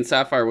Ruby and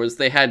Sapphire was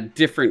they had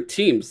different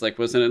teams, like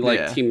wasn't it like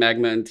Yeah. Team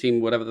Magma and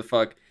Team whatever the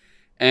fuck,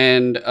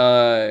 and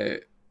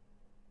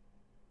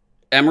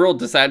Emerald,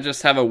 does that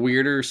just have a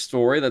weirder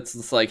story that's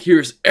just like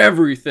here's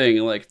everything,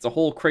 like it's a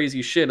whole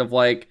crazy shit of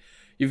like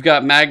you've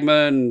got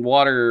magma and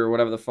water or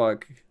whatever the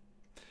fuck.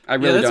 I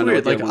Yeah, really that's don't know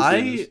weird. what the Like other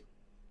one's name is.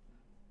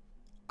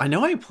 I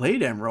know I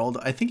played Emerald.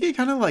 I think it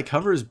kind of like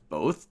covers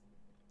both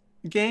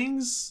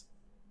gangs,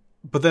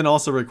 but then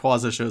also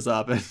Rayquaza shows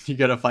up and you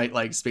gotta fight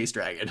like Space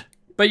Dragon.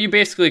 But you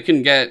basically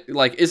can get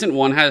like isn't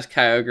one has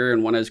Kyogre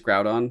and one has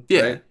Groudon,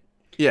 Yeah, right?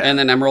 yeah, And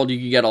then Emerald you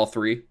can get all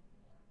three.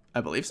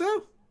 I believe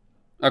so.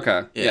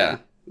 Okay. Yeah.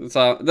 Yeah.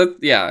 So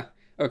yeah.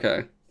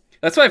 Okay.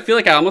 That's why I feel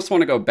like I almost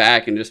want to go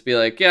back and just be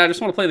like, yeah, I just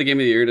want to play the Game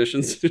of the Year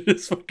editions.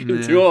 Just fucking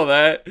Yeah. do all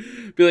that.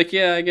 Be like,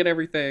 yeah, I get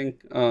everything.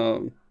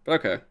 But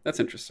okay, that's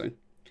interesting.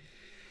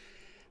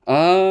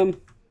 I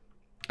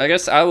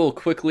guess I will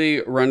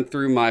quickly run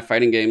through my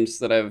fighting games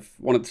that I've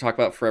wanted to talk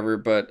about forever,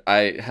 but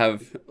I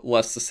have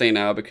less to say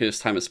now because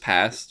time has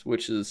passed,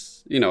 which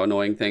is,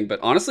 annoying thing. But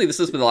honestly, this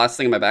has been the last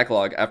thing in my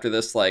backlog. After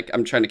this, like,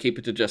 I'm trying to keep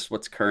it to just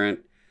what's current.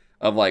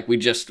 Of like,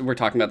 we're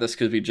talking about this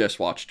because we just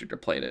watched it or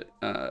played it,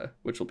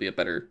 which will be a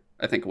better,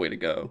 I think, way to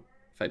go,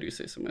 if I do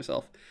say so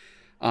myself.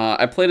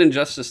 I played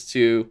Injustice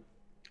 2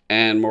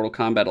 and Mortal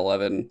Kombat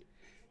 11,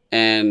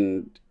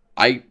 and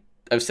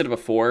I've said it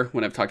before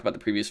when I've talked about the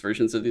previous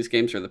versions of these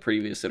games or the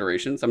previous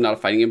iterations. I'm not a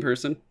fighting game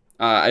person.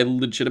 I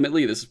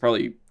legitimately, this is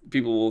probably,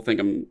 people will think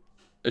I'm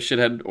a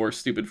shithead or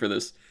stupid for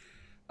this.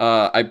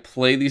 I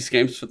play these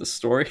games for the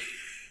story.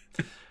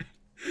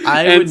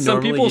 I And would some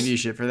normally people- give you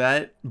shit for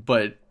that,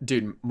 but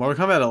dude,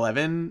 Mortal Kombat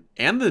 11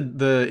 and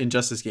the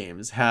Injustice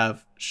games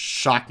have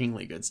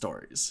shockingly good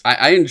stories.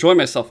 I enjoy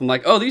myself. I'm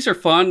like, oh, these are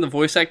fun. The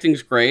voice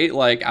acting's great.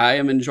 Like, I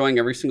am enjoying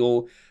every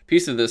single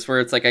piece of this. Where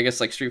it's like, I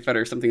guess like Street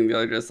Fighter or something. The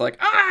other just like,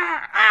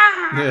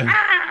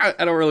 Yeah.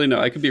 I don't really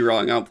know. I could be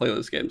wrong. I don't play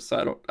those games,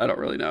 so I don't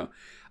really know.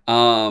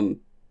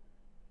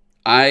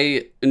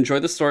 I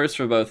enjoyed the stories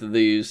for both of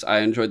these. I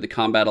enjoyed the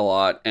combat a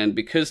lot, and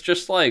because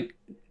just like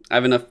I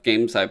have enough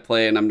games I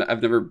play, and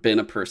I've never been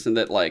a person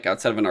that like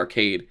outside of an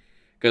arcade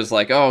goes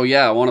like, oh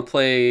yeah, I want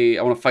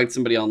to fight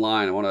somebody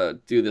online. I want to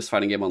do this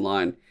fighting game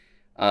online.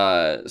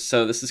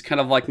 So this is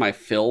kind of like my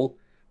fill,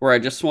 where I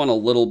just want a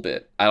little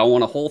bit. I don't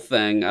want a whole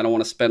thing. I don't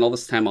want to spend all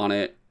this time on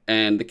it.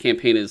 And the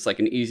campaign is like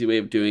an easy way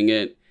of doing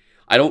it.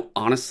 I don't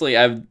honestly.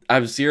 I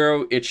have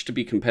zero itch to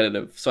be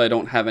competitive, so I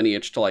don't have any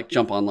itch to like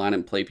jump online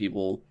and play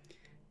people.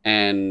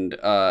 And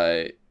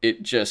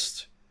it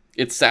just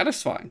it's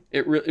satisfying.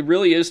 It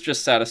really is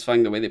just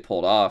satisfying the way they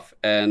pulled off.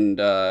 And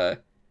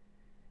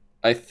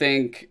I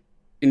think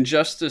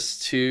Injustice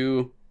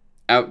 2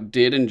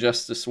 outdid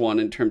Injustice 1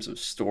 in terms of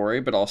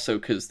story, but also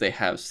because they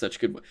have such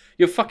good...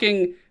 You have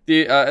fucking...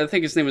 I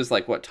think his name is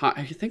like, what?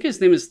 I think his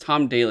name is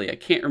Tom Daly. I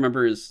can't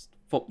remember his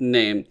full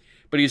name,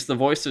 but he's the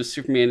voice of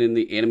Superman in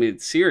the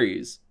animated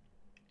series.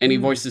 And he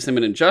voices him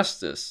in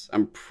Injustice.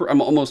 I'm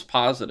almost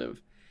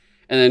positive.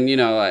 And then, you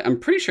know, I'm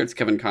pretty sure it's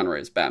Kevin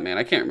Conroy's Batman.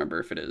 I can't remember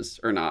if it is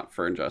or not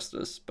for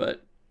Injustice,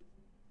 but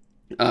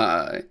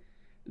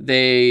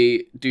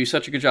they do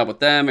such a good job with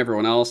them.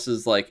 Everyone else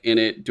is like in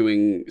it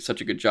doing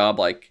such a good job.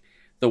 Like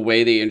the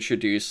way they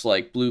introduce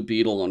like Blue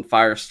Beetle and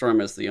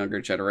Firestorm as the younger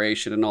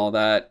generation and all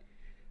that.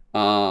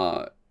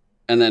 And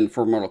then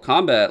for Mortal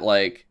Kombat,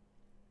 like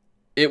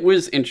it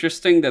was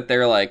interesting that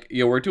they're like,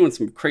 yo, we're doing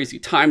some crazy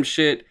time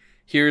shit.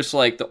 Here's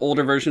like the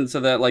older versions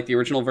of that, like the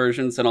original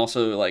versions, and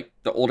also like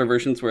the older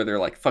versions where they're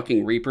like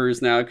fucking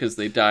Reapers now because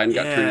they died and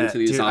got turned into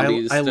these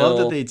zombies. I love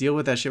that they deal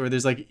with that shit where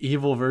there's like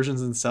evil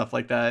versions and stuff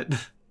like that.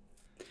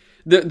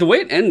 The way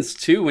it ends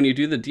too, when you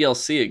do the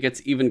DLC, it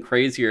gets even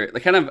crazier.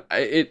 Like kind of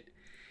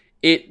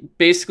it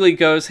basically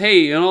goes, hey,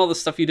 you know all the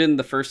stuff you did in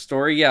the first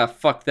story? Yeah,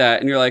 fuck that.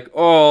 And you're like,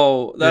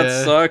 oh,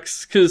 that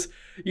sucks. Because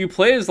you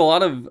play as a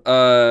lot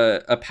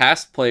of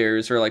past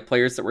players or like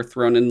players that were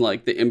thrown in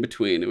like the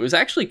in-between. It was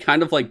actually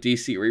kind of like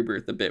DC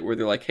Rebirth a bit, where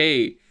they're like,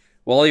 hey,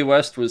 Wally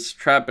West was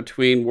trapped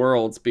between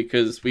worlds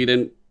because we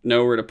didn't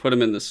know where to put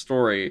him in the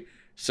story.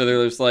 So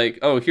there's like,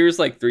 oh, here's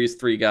like these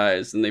three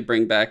guys, and they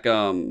bring back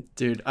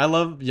Dude, I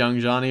love young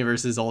Johnny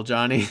versus old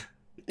Johnny.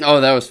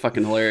 Oh, that was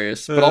fucking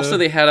hilarious. But also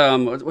they had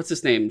what's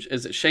his name?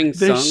 Is it Shang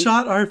Tsung? They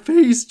shot our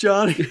face,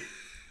 Johnny.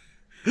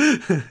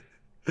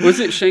 Was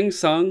it Shang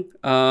Tsung?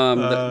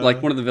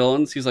 Like one of the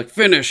villains? He's like,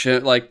 finish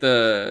it. Like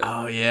the...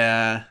 Oh,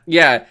 yeah.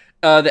 Yeah.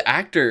 The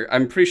actor,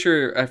 I'm pretty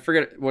sure, I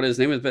forget what his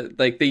name is, but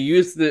like they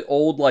used the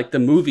old, like the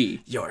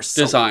movie Your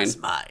soul design. Is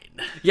mine.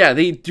 Yeah,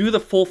 they do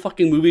the full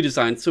fucking movie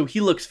design, so he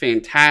looks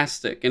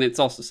fantastic, and it's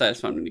also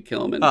satisfying when you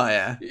kill him. And oh,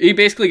 yeah. He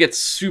basically gets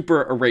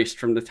super erased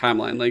from the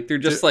timeline. Like, they're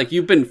just like,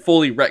 you've been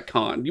fully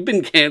retconned. You've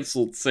been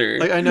canceled, sir.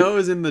 Like, I know it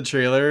was in the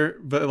trailer,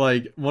 but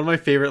like, one of my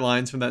favorite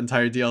lines from that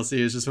entire DLC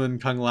is just when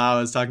Kung Lao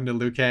is talking to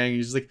Liu Kang.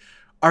 He's just like,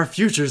 our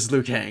future's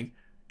Liu Kang.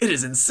 It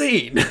is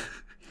insane.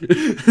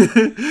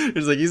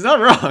 It's like, he's not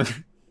wrong.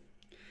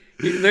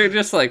 They're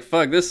just like,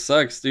 fuck, this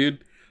sucks,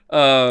 dude.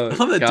 I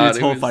love that dude's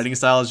whole fighting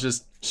style is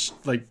just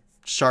like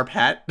sharp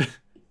hat.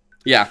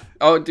 Yeah.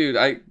 Oh, dude.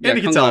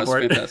 He can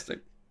teleport. Fantastic.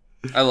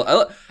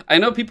 I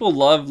know people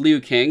love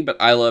Liu Kang, but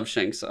I love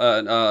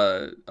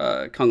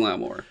Kung Lao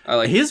more.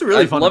 He's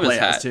really fun to play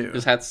as too.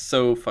 His hat's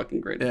so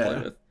fucking great to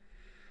play with.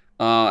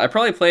 I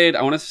probably played,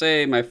 I want to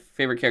say my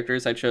favorite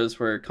characters I chose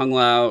were Kung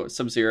Lao,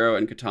 Sub-Zero,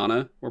 and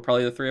Katana were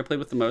probably the three I played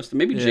with the most. And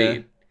maybe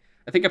Jade.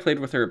 I think I played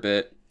with her a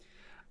bit.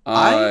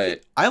 I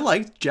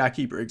liked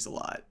Jackie Briggs a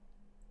lot.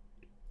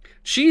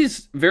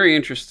 She's very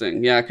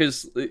interesting. Yeah,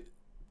 because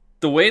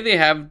the way they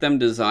have them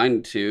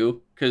designed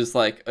too, because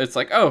like it's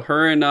like, oh,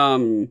 her and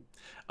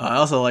I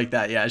also like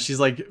that. Yeah, she's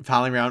like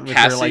palling around with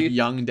Cassie. her like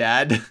young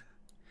dad.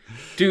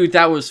 Dude,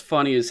 that was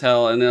funny as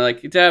hell. And they're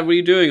like, Dad, what are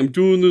you doing? I'm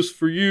doing this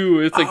for you.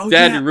 It's like,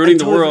 Dad, you're ruining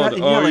the world.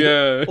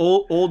 Like,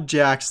 old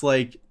Jack's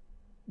like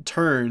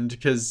turned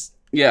because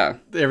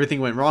everything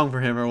went wrong for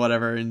him or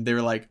whatever, and they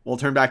were like, we'll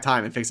turn back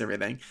time and fix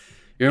everything.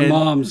 Your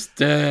mom's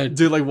dead.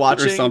 Dude, like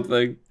watching... Or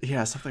something.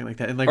 Yeah, something like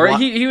that. And, like, or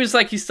he was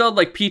like, he still had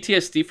like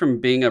PTSD from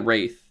being a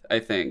Wraith, I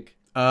think.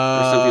 Or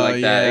something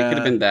like that. It could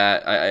have been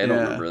that. I don't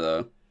remember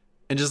though.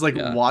 And just like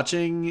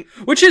watching...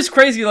 Which is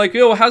crazy. Like,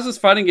 yo, how's this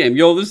fighting game?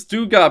 Yo, this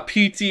dude got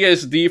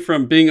PTSD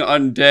from being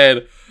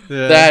undead.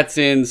 Yeah. That's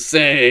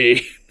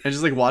insane. And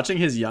just like watching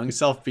his young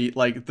self beat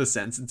like the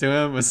sense into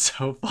him was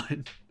so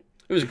fun.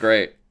 It was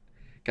great.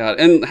 God.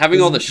 And having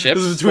all the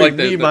ships. This is between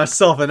me,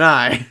 myself, and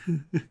I.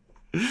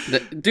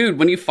 Dude,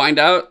 when you find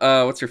out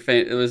what's her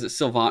fate, it was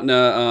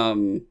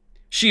Sylvana,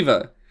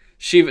 Shiva,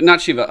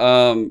 not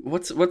Shiva,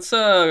 what's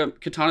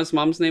Katana's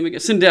mom's name again?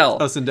 Sindel.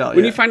 Oh, Sindel.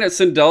 When you find out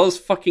Sindel is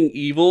fucking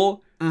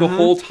evil the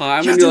whole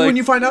time, yeah, and dude, like, when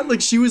you find out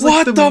like she was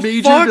like the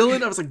major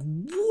villain, I was like,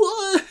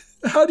 what?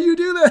 How do you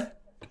do that?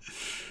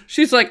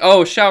 She's like,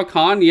 oh, Shao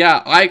Kahn,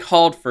 yeah, I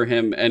called for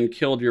him and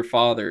killed your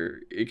father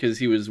because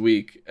he was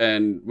weak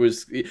and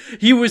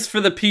he was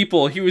for the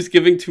people. He was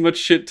giving too much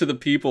shit to the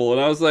people,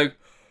 and I was like,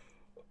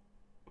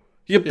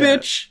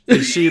 bitch.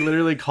 And she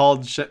literally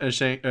called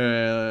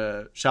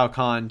Shao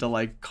Kahn to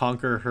like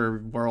conquer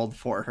her world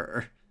for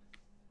her.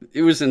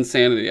 It was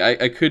insanity.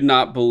 I could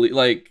not believe,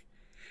 like,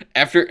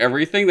 after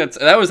everything that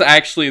was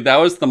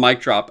the mic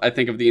drop, I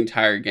think, of the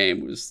entire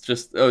game. Was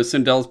just, oh,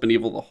 Sindel's been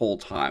evil the whole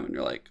time, and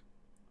you're like,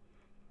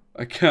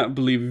 I can't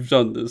believe you've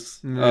done this.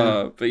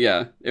 But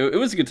yeah, it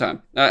was a good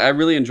time. I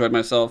really enjoyed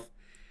myself.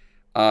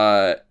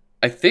 I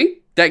think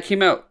that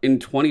came out in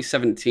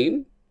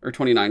 2017 or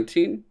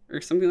 2019 or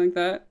something like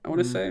that, I want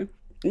to say.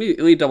 Let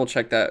me double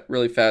check that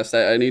really fast.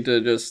 I need to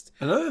just...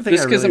 Another thing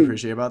I really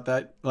appreciate about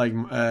that, like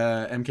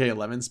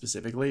MK11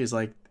 specifically, is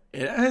like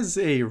it has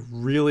a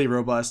really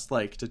robust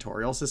like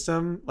tutorial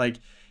system. Like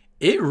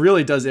it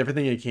really does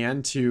everything it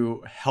can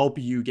to help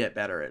you get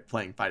better at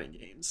playing fighting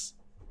games.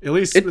 At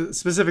least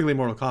specifically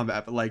Mortal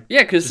Kombat, but like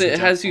yeah, because it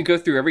has you go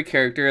through every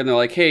character, and they're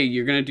like, hey,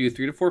 you're gonna do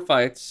 3 to 4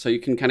 fights, so you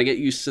can kind of get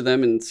used to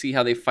them and see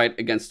how they fight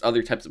against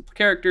other types of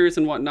characters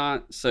and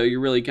whatnot. So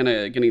you're really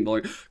getting to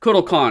learn.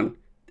 Kotal Khan,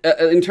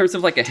 in terms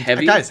of like a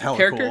heavy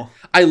character, cool.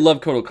 I love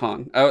Kotal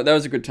Khan. That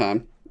was a good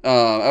time.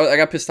 I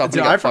got pissed off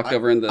when I got fucked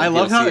over in the. I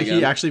love DLC how again.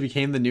 he actually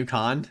became the new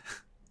Khan.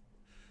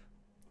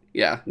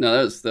 Yeah,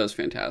 no, that was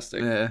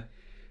fantastic. Yeah.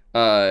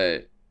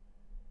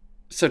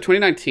 So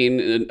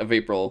 2019 of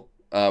April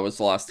was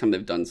the last time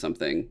they've done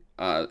something,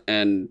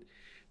 and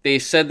they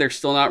said they're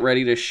still not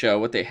ready to show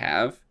what they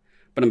have.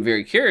 But I'm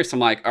very curious. I'm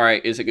like, all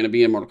right, is it going to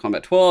be in Mortal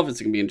Kombat 12? Is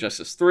it going to be in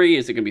Injustice 3?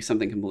 Is it going to be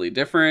something completely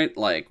different?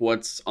 Like,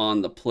 what's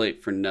on the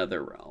plate for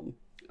NetherRealm?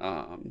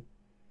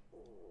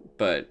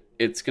 But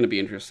it's going to be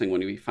interesting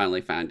when we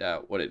finally find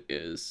out what it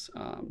is.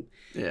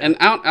 Yeah. And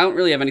I don't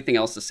really have anything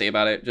else to say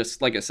about it.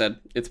 Just like I said,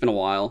 it's been a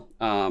while.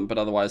 But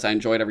otherwise, I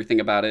enjoyed everything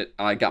about it.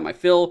 I got my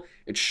fill.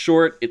 It's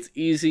short. It's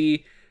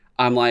easy.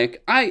 I'm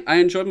like, I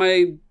enjoyed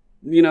my,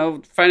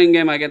 fighting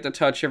game I get to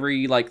touch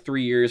every like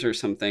 3 years or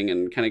something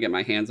and kind of get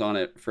my hands on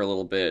it for a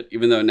little bit.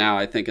 Even though now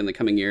I think in the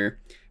coming year,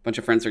 a bunch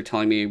of friends are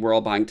telling me we're all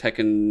buying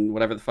Tekken,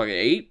 whatever the fuck,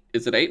 8?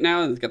 Is it 8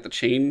 now? And it's got the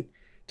chain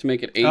to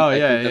make it 8. Oh, I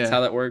yeah, think that's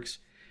how that works.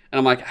 And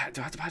I'm like,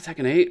 do I have to buy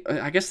Tekken 8?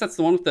 I guess that's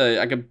the one with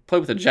I could play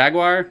with a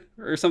jaguar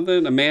or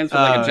something. A man's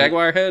with like a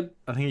jaguar head.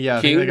 I think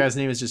the guy's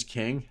name is just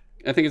King.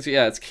 I think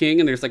it's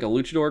King, and there's like a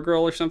luchador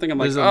girl or something.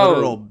 There's a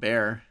literal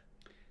bear.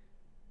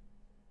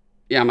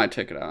 Yeah, I might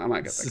check it out. I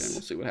might get that game.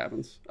 We'll see what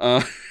happens.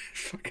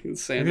 Fucking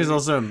insane. I think there's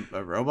also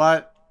a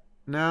robot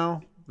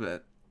now,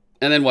 but.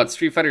 And then what?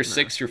 Street Fighter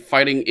 6, you're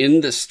fighting in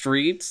the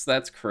streets?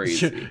 That's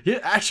crazy. Yeah,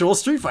 actual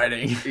street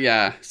fighting.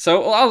 Yeah.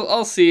 So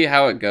I'll see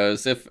how it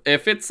goes. If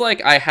it's like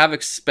I have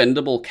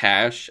expendable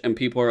cash and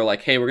people are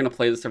like, hey, we're gonna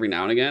play this every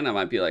now and again, I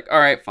might be like, all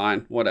right,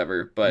 fine,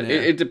 whatever. But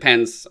it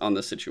depends on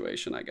the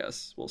situation, I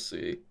guess. We'll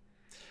see.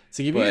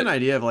 To give you an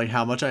idea of like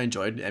how much I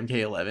enjoyed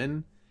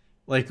MK11,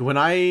 like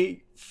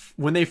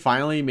when they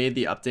finally made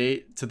the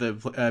update to the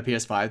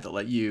PS5 that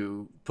let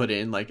you put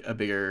in like a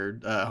bigger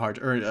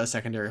a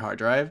secondary hard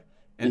drive,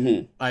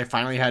 and I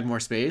finally had more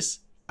space,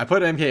 I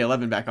put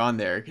MK11 back on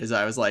there because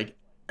I was like,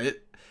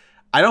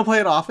 I don't play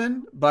it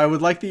often, but I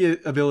would like the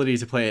ability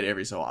to play it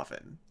every so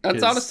often.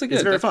 That's honestly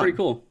good. That's fun. Pretty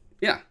cool.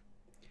 Yeah.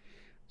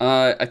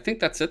 I think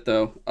that's it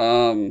though.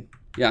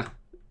 Yeah.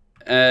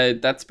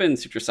 That's been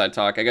Suture Side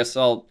Talk. I guess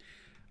I'll,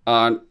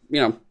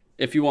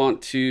 if you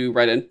want to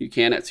write in, you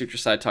can at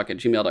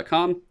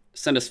suturesidetalk@gmail.com.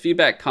 Send us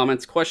feedback,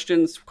 comments,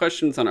 questions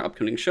on our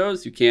upcoming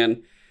shows. You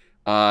can,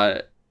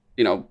 we're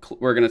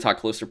going to talk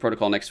Callisto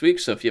Protocol next week.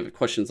 So if you have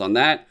questions on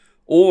that,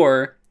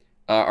 or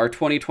our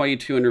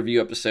 2022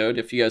 interview episode,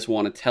 if you guys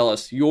want to tell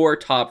us your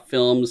top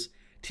films,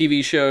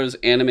 TV shows,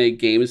 anime,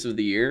 games of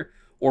the year,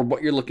 or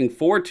what you're looking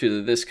forward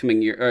to this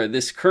coming year, or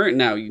this current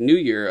now new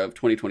year of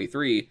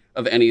 2023,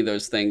 of any of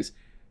those things,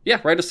 yeah,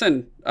 write us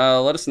in.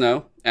 Let us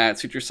know at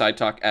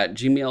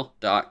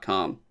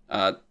suturesidetalk@gmail.com.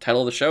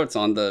 Title of the show, it's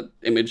on the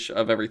image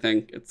of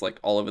everything. It's like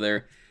all over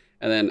there.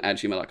 And then at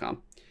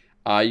gmail.com.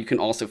 You can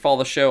also follow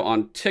the show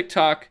on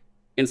TikTok,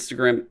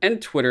 Instagram,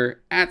 and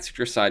Twitter at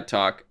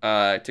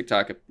SutureSideTalk.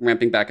 TikTok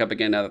ramping back up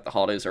again now that the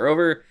holidays are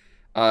over.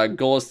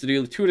 Goal is to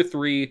do 2 to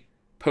 3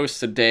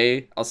 posts a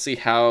day. I'll see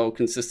how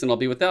consistent I'll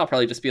be with that. I'll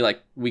probably just be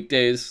like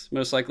weekdays,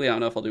 most likely. I don't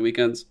know if I'll do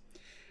weekends.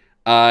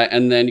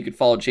 And then you can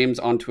follow James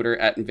on Twitter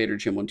at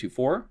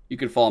InvaderJim124. You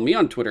can follow me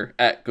on Twitter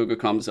at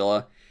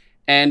GoGoComzilla.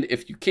 And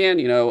if you can,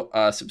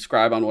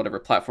 subscribe on whatever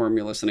platform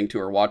you're listening to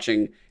or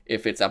watching.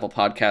 If it's Apple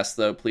Podcasts,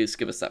 though, please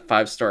give us that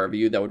 5-star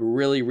review. That would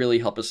really, really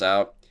help us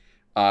out.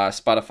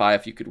 Spotify,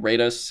 if you could rate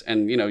us.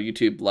 And,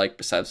 YouTube,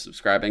 besides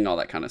subscribing, all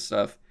that kind of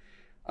stuff.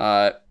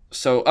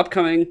 So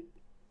upcoming,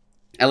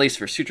 at least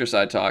for Suture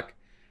Side Talk,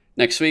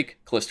 next week,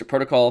 Callisto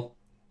Protocol.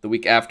 The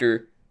week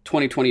after,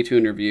 2022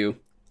 interview.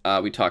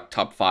 We talk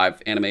top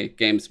 5 anime,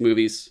 games,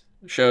 movies,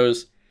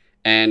 shows,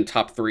 and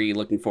top 3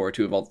 looking forward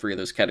to of all 3 of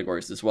those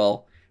categories as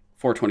well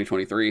for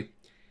 2023.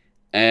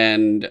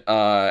 And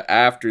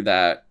after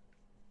that,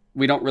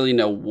 we don't really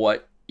know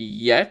what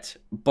yet,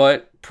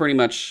 but pretty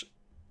much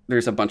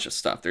there's a bunch of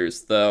stuff.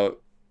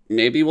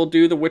 Maybe we'll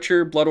do The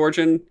Witcher Blood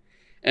Origin,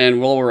 and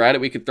while we're at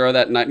it, we could throw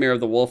that Nightmare of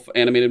the Wolf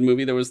animated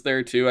movie that was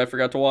there too. I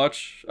forgot to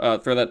watch.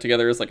 Throw that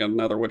together as like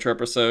another Witcher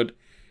episode.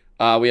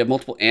 We have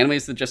multiple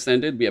animes that just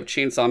ended. We have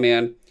Chainsaw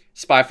Man,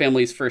 Spy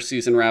Family's first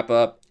season wrap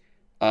up,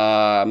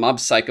 Mob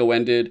Psycho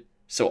ended,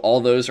 so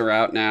all those are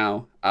out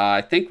now.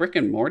 I think Rick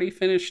and Morty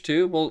finished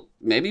too. Well,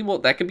 maybe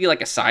that could be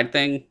like a side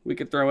thing we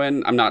could throw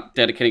in. I'm not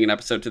dedicating an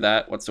episode to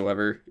that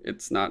whatsoever.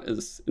 It's not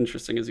as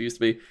interesting as it used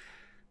to be.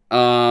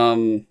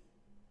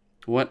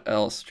 What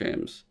else,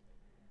 James?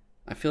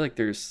 I feel like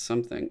there's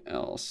something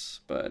else,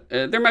 but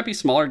there might be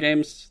smaller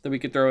games that we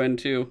could throw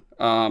into.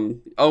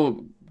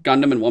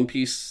 Gundam and One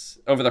Piece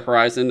Over the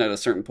Horizon at a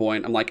certain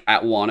point. I'm like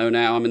at Wano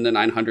now. I'm in the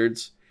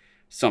 900s,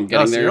 so I'm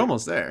getting there. You're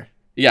almost there.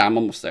 Yeah, I'm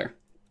almost there.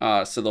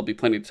 So there'll be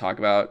plenty to talk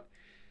about.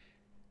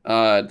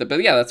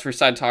 But yeah, that's for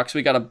side talks.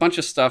 We got a bunch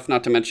of stuff,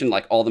 not to mention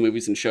like all the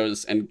movies and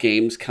shows and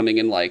games coming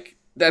in. Like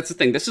that's the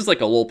thing. This is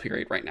like a lull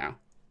period right now.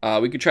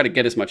 We could try to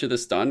get as much of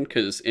this done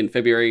because in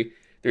February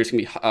there's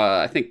gonna be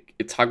I think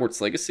it's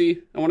Hogwarts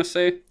Legacy. I want to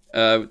say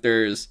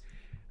there's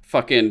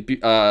fucking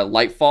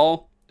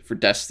Lightfall for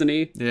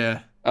Destiny.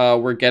 Yeah.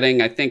 We're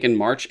getting, I think, in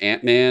March,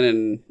 Ant-Man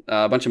and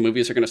a bunch of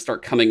movies are going to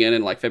start coming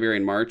in like February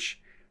and March.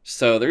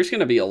 So there's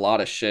going to be a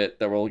lot of shit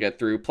that we'll get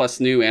through.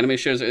 Plus new anime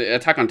shows.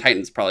 Attack on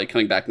Titan's probably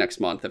coming back next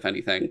month, if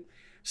anything.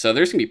 So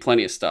there's going to be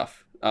plenty of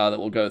stuff that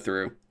we'll go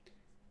through.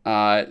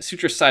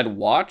 Suture Side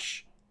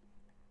Watch.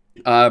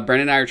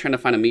 Brandon and I are trying to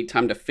find a meet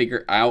time to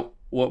figure out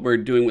what we're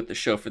doing with the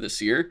show for this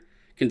year,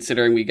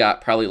 considering we got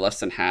probably less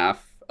than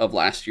half of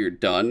last year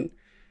done.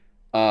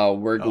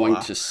 We're going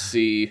to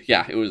see...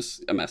 Yeah, it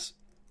was a mess.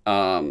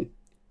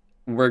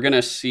 We're going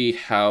to see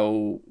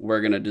how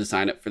we're going to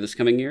design it for this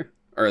coming year,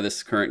 or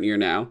this current year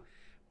now,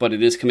 but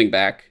it is coming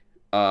back.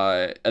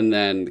 And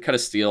then Cut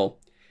of Steel,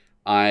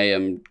 I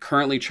am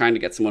currently trying to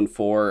get someone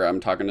for,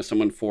 I'm talking to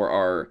someone for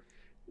our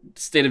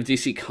State of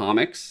DC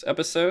Comics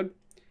episode,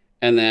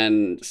 and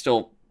then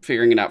still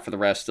figuring it out for the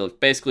rest. So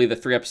basically the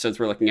 3 episodes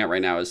we're looking at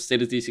right now is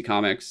State of DC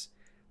Comics,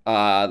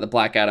 the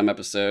Black Adam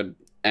episode,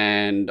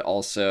 and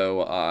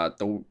also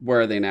the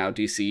Where Are They Now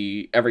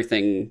DC,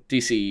 everything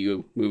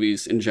DCU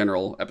movies in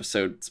general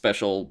episode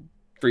special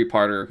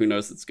 3-parter. Who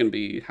knows it's going to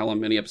be how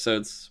many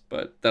episodes,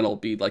 but that'll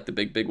be like the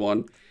big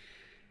one.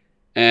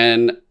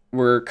 And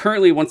we're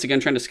currently once again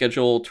trying to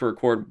schedule to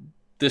record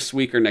this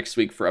week or next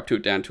week for Up to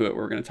It Down to It.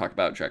 We're going to talk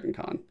about Dragon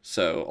Con.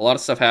 So a lot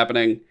of stuff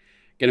happening,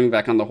 getting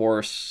back on the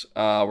horse.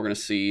 We're going to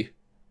see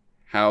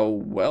how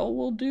well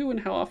we'll do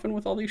and how often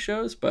with all these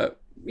shows, but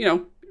you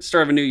know,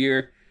 start of a new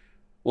year.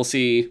 We'll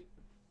see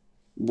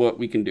what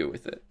we can do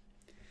with it.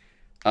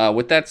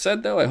 With that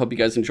said, though, I hope you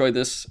guys enjoyed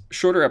this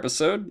shorter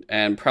episode,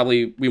 and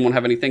probably we won't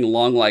have anything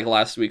long like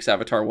last week's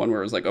Avatar one,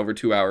 where it was like over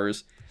 2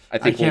 hours. I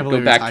think we'll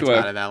go back to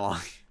it that long.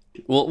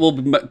 We'll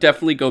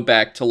definitely go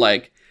back to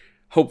like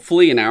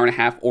hopefully an hour and a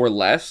half or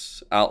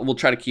less. We'll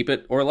try to keep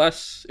it or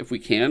less if we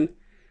can,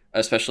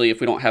 especially if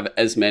we don't have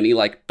as many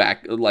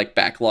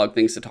backlog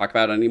things to talk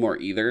about anymore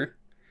either.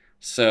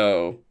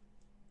 So,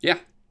 yeah.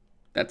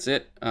 That's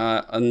it.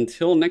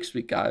 Until next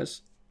week,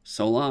 guys.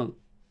 So long.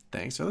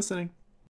 Thanks for listening.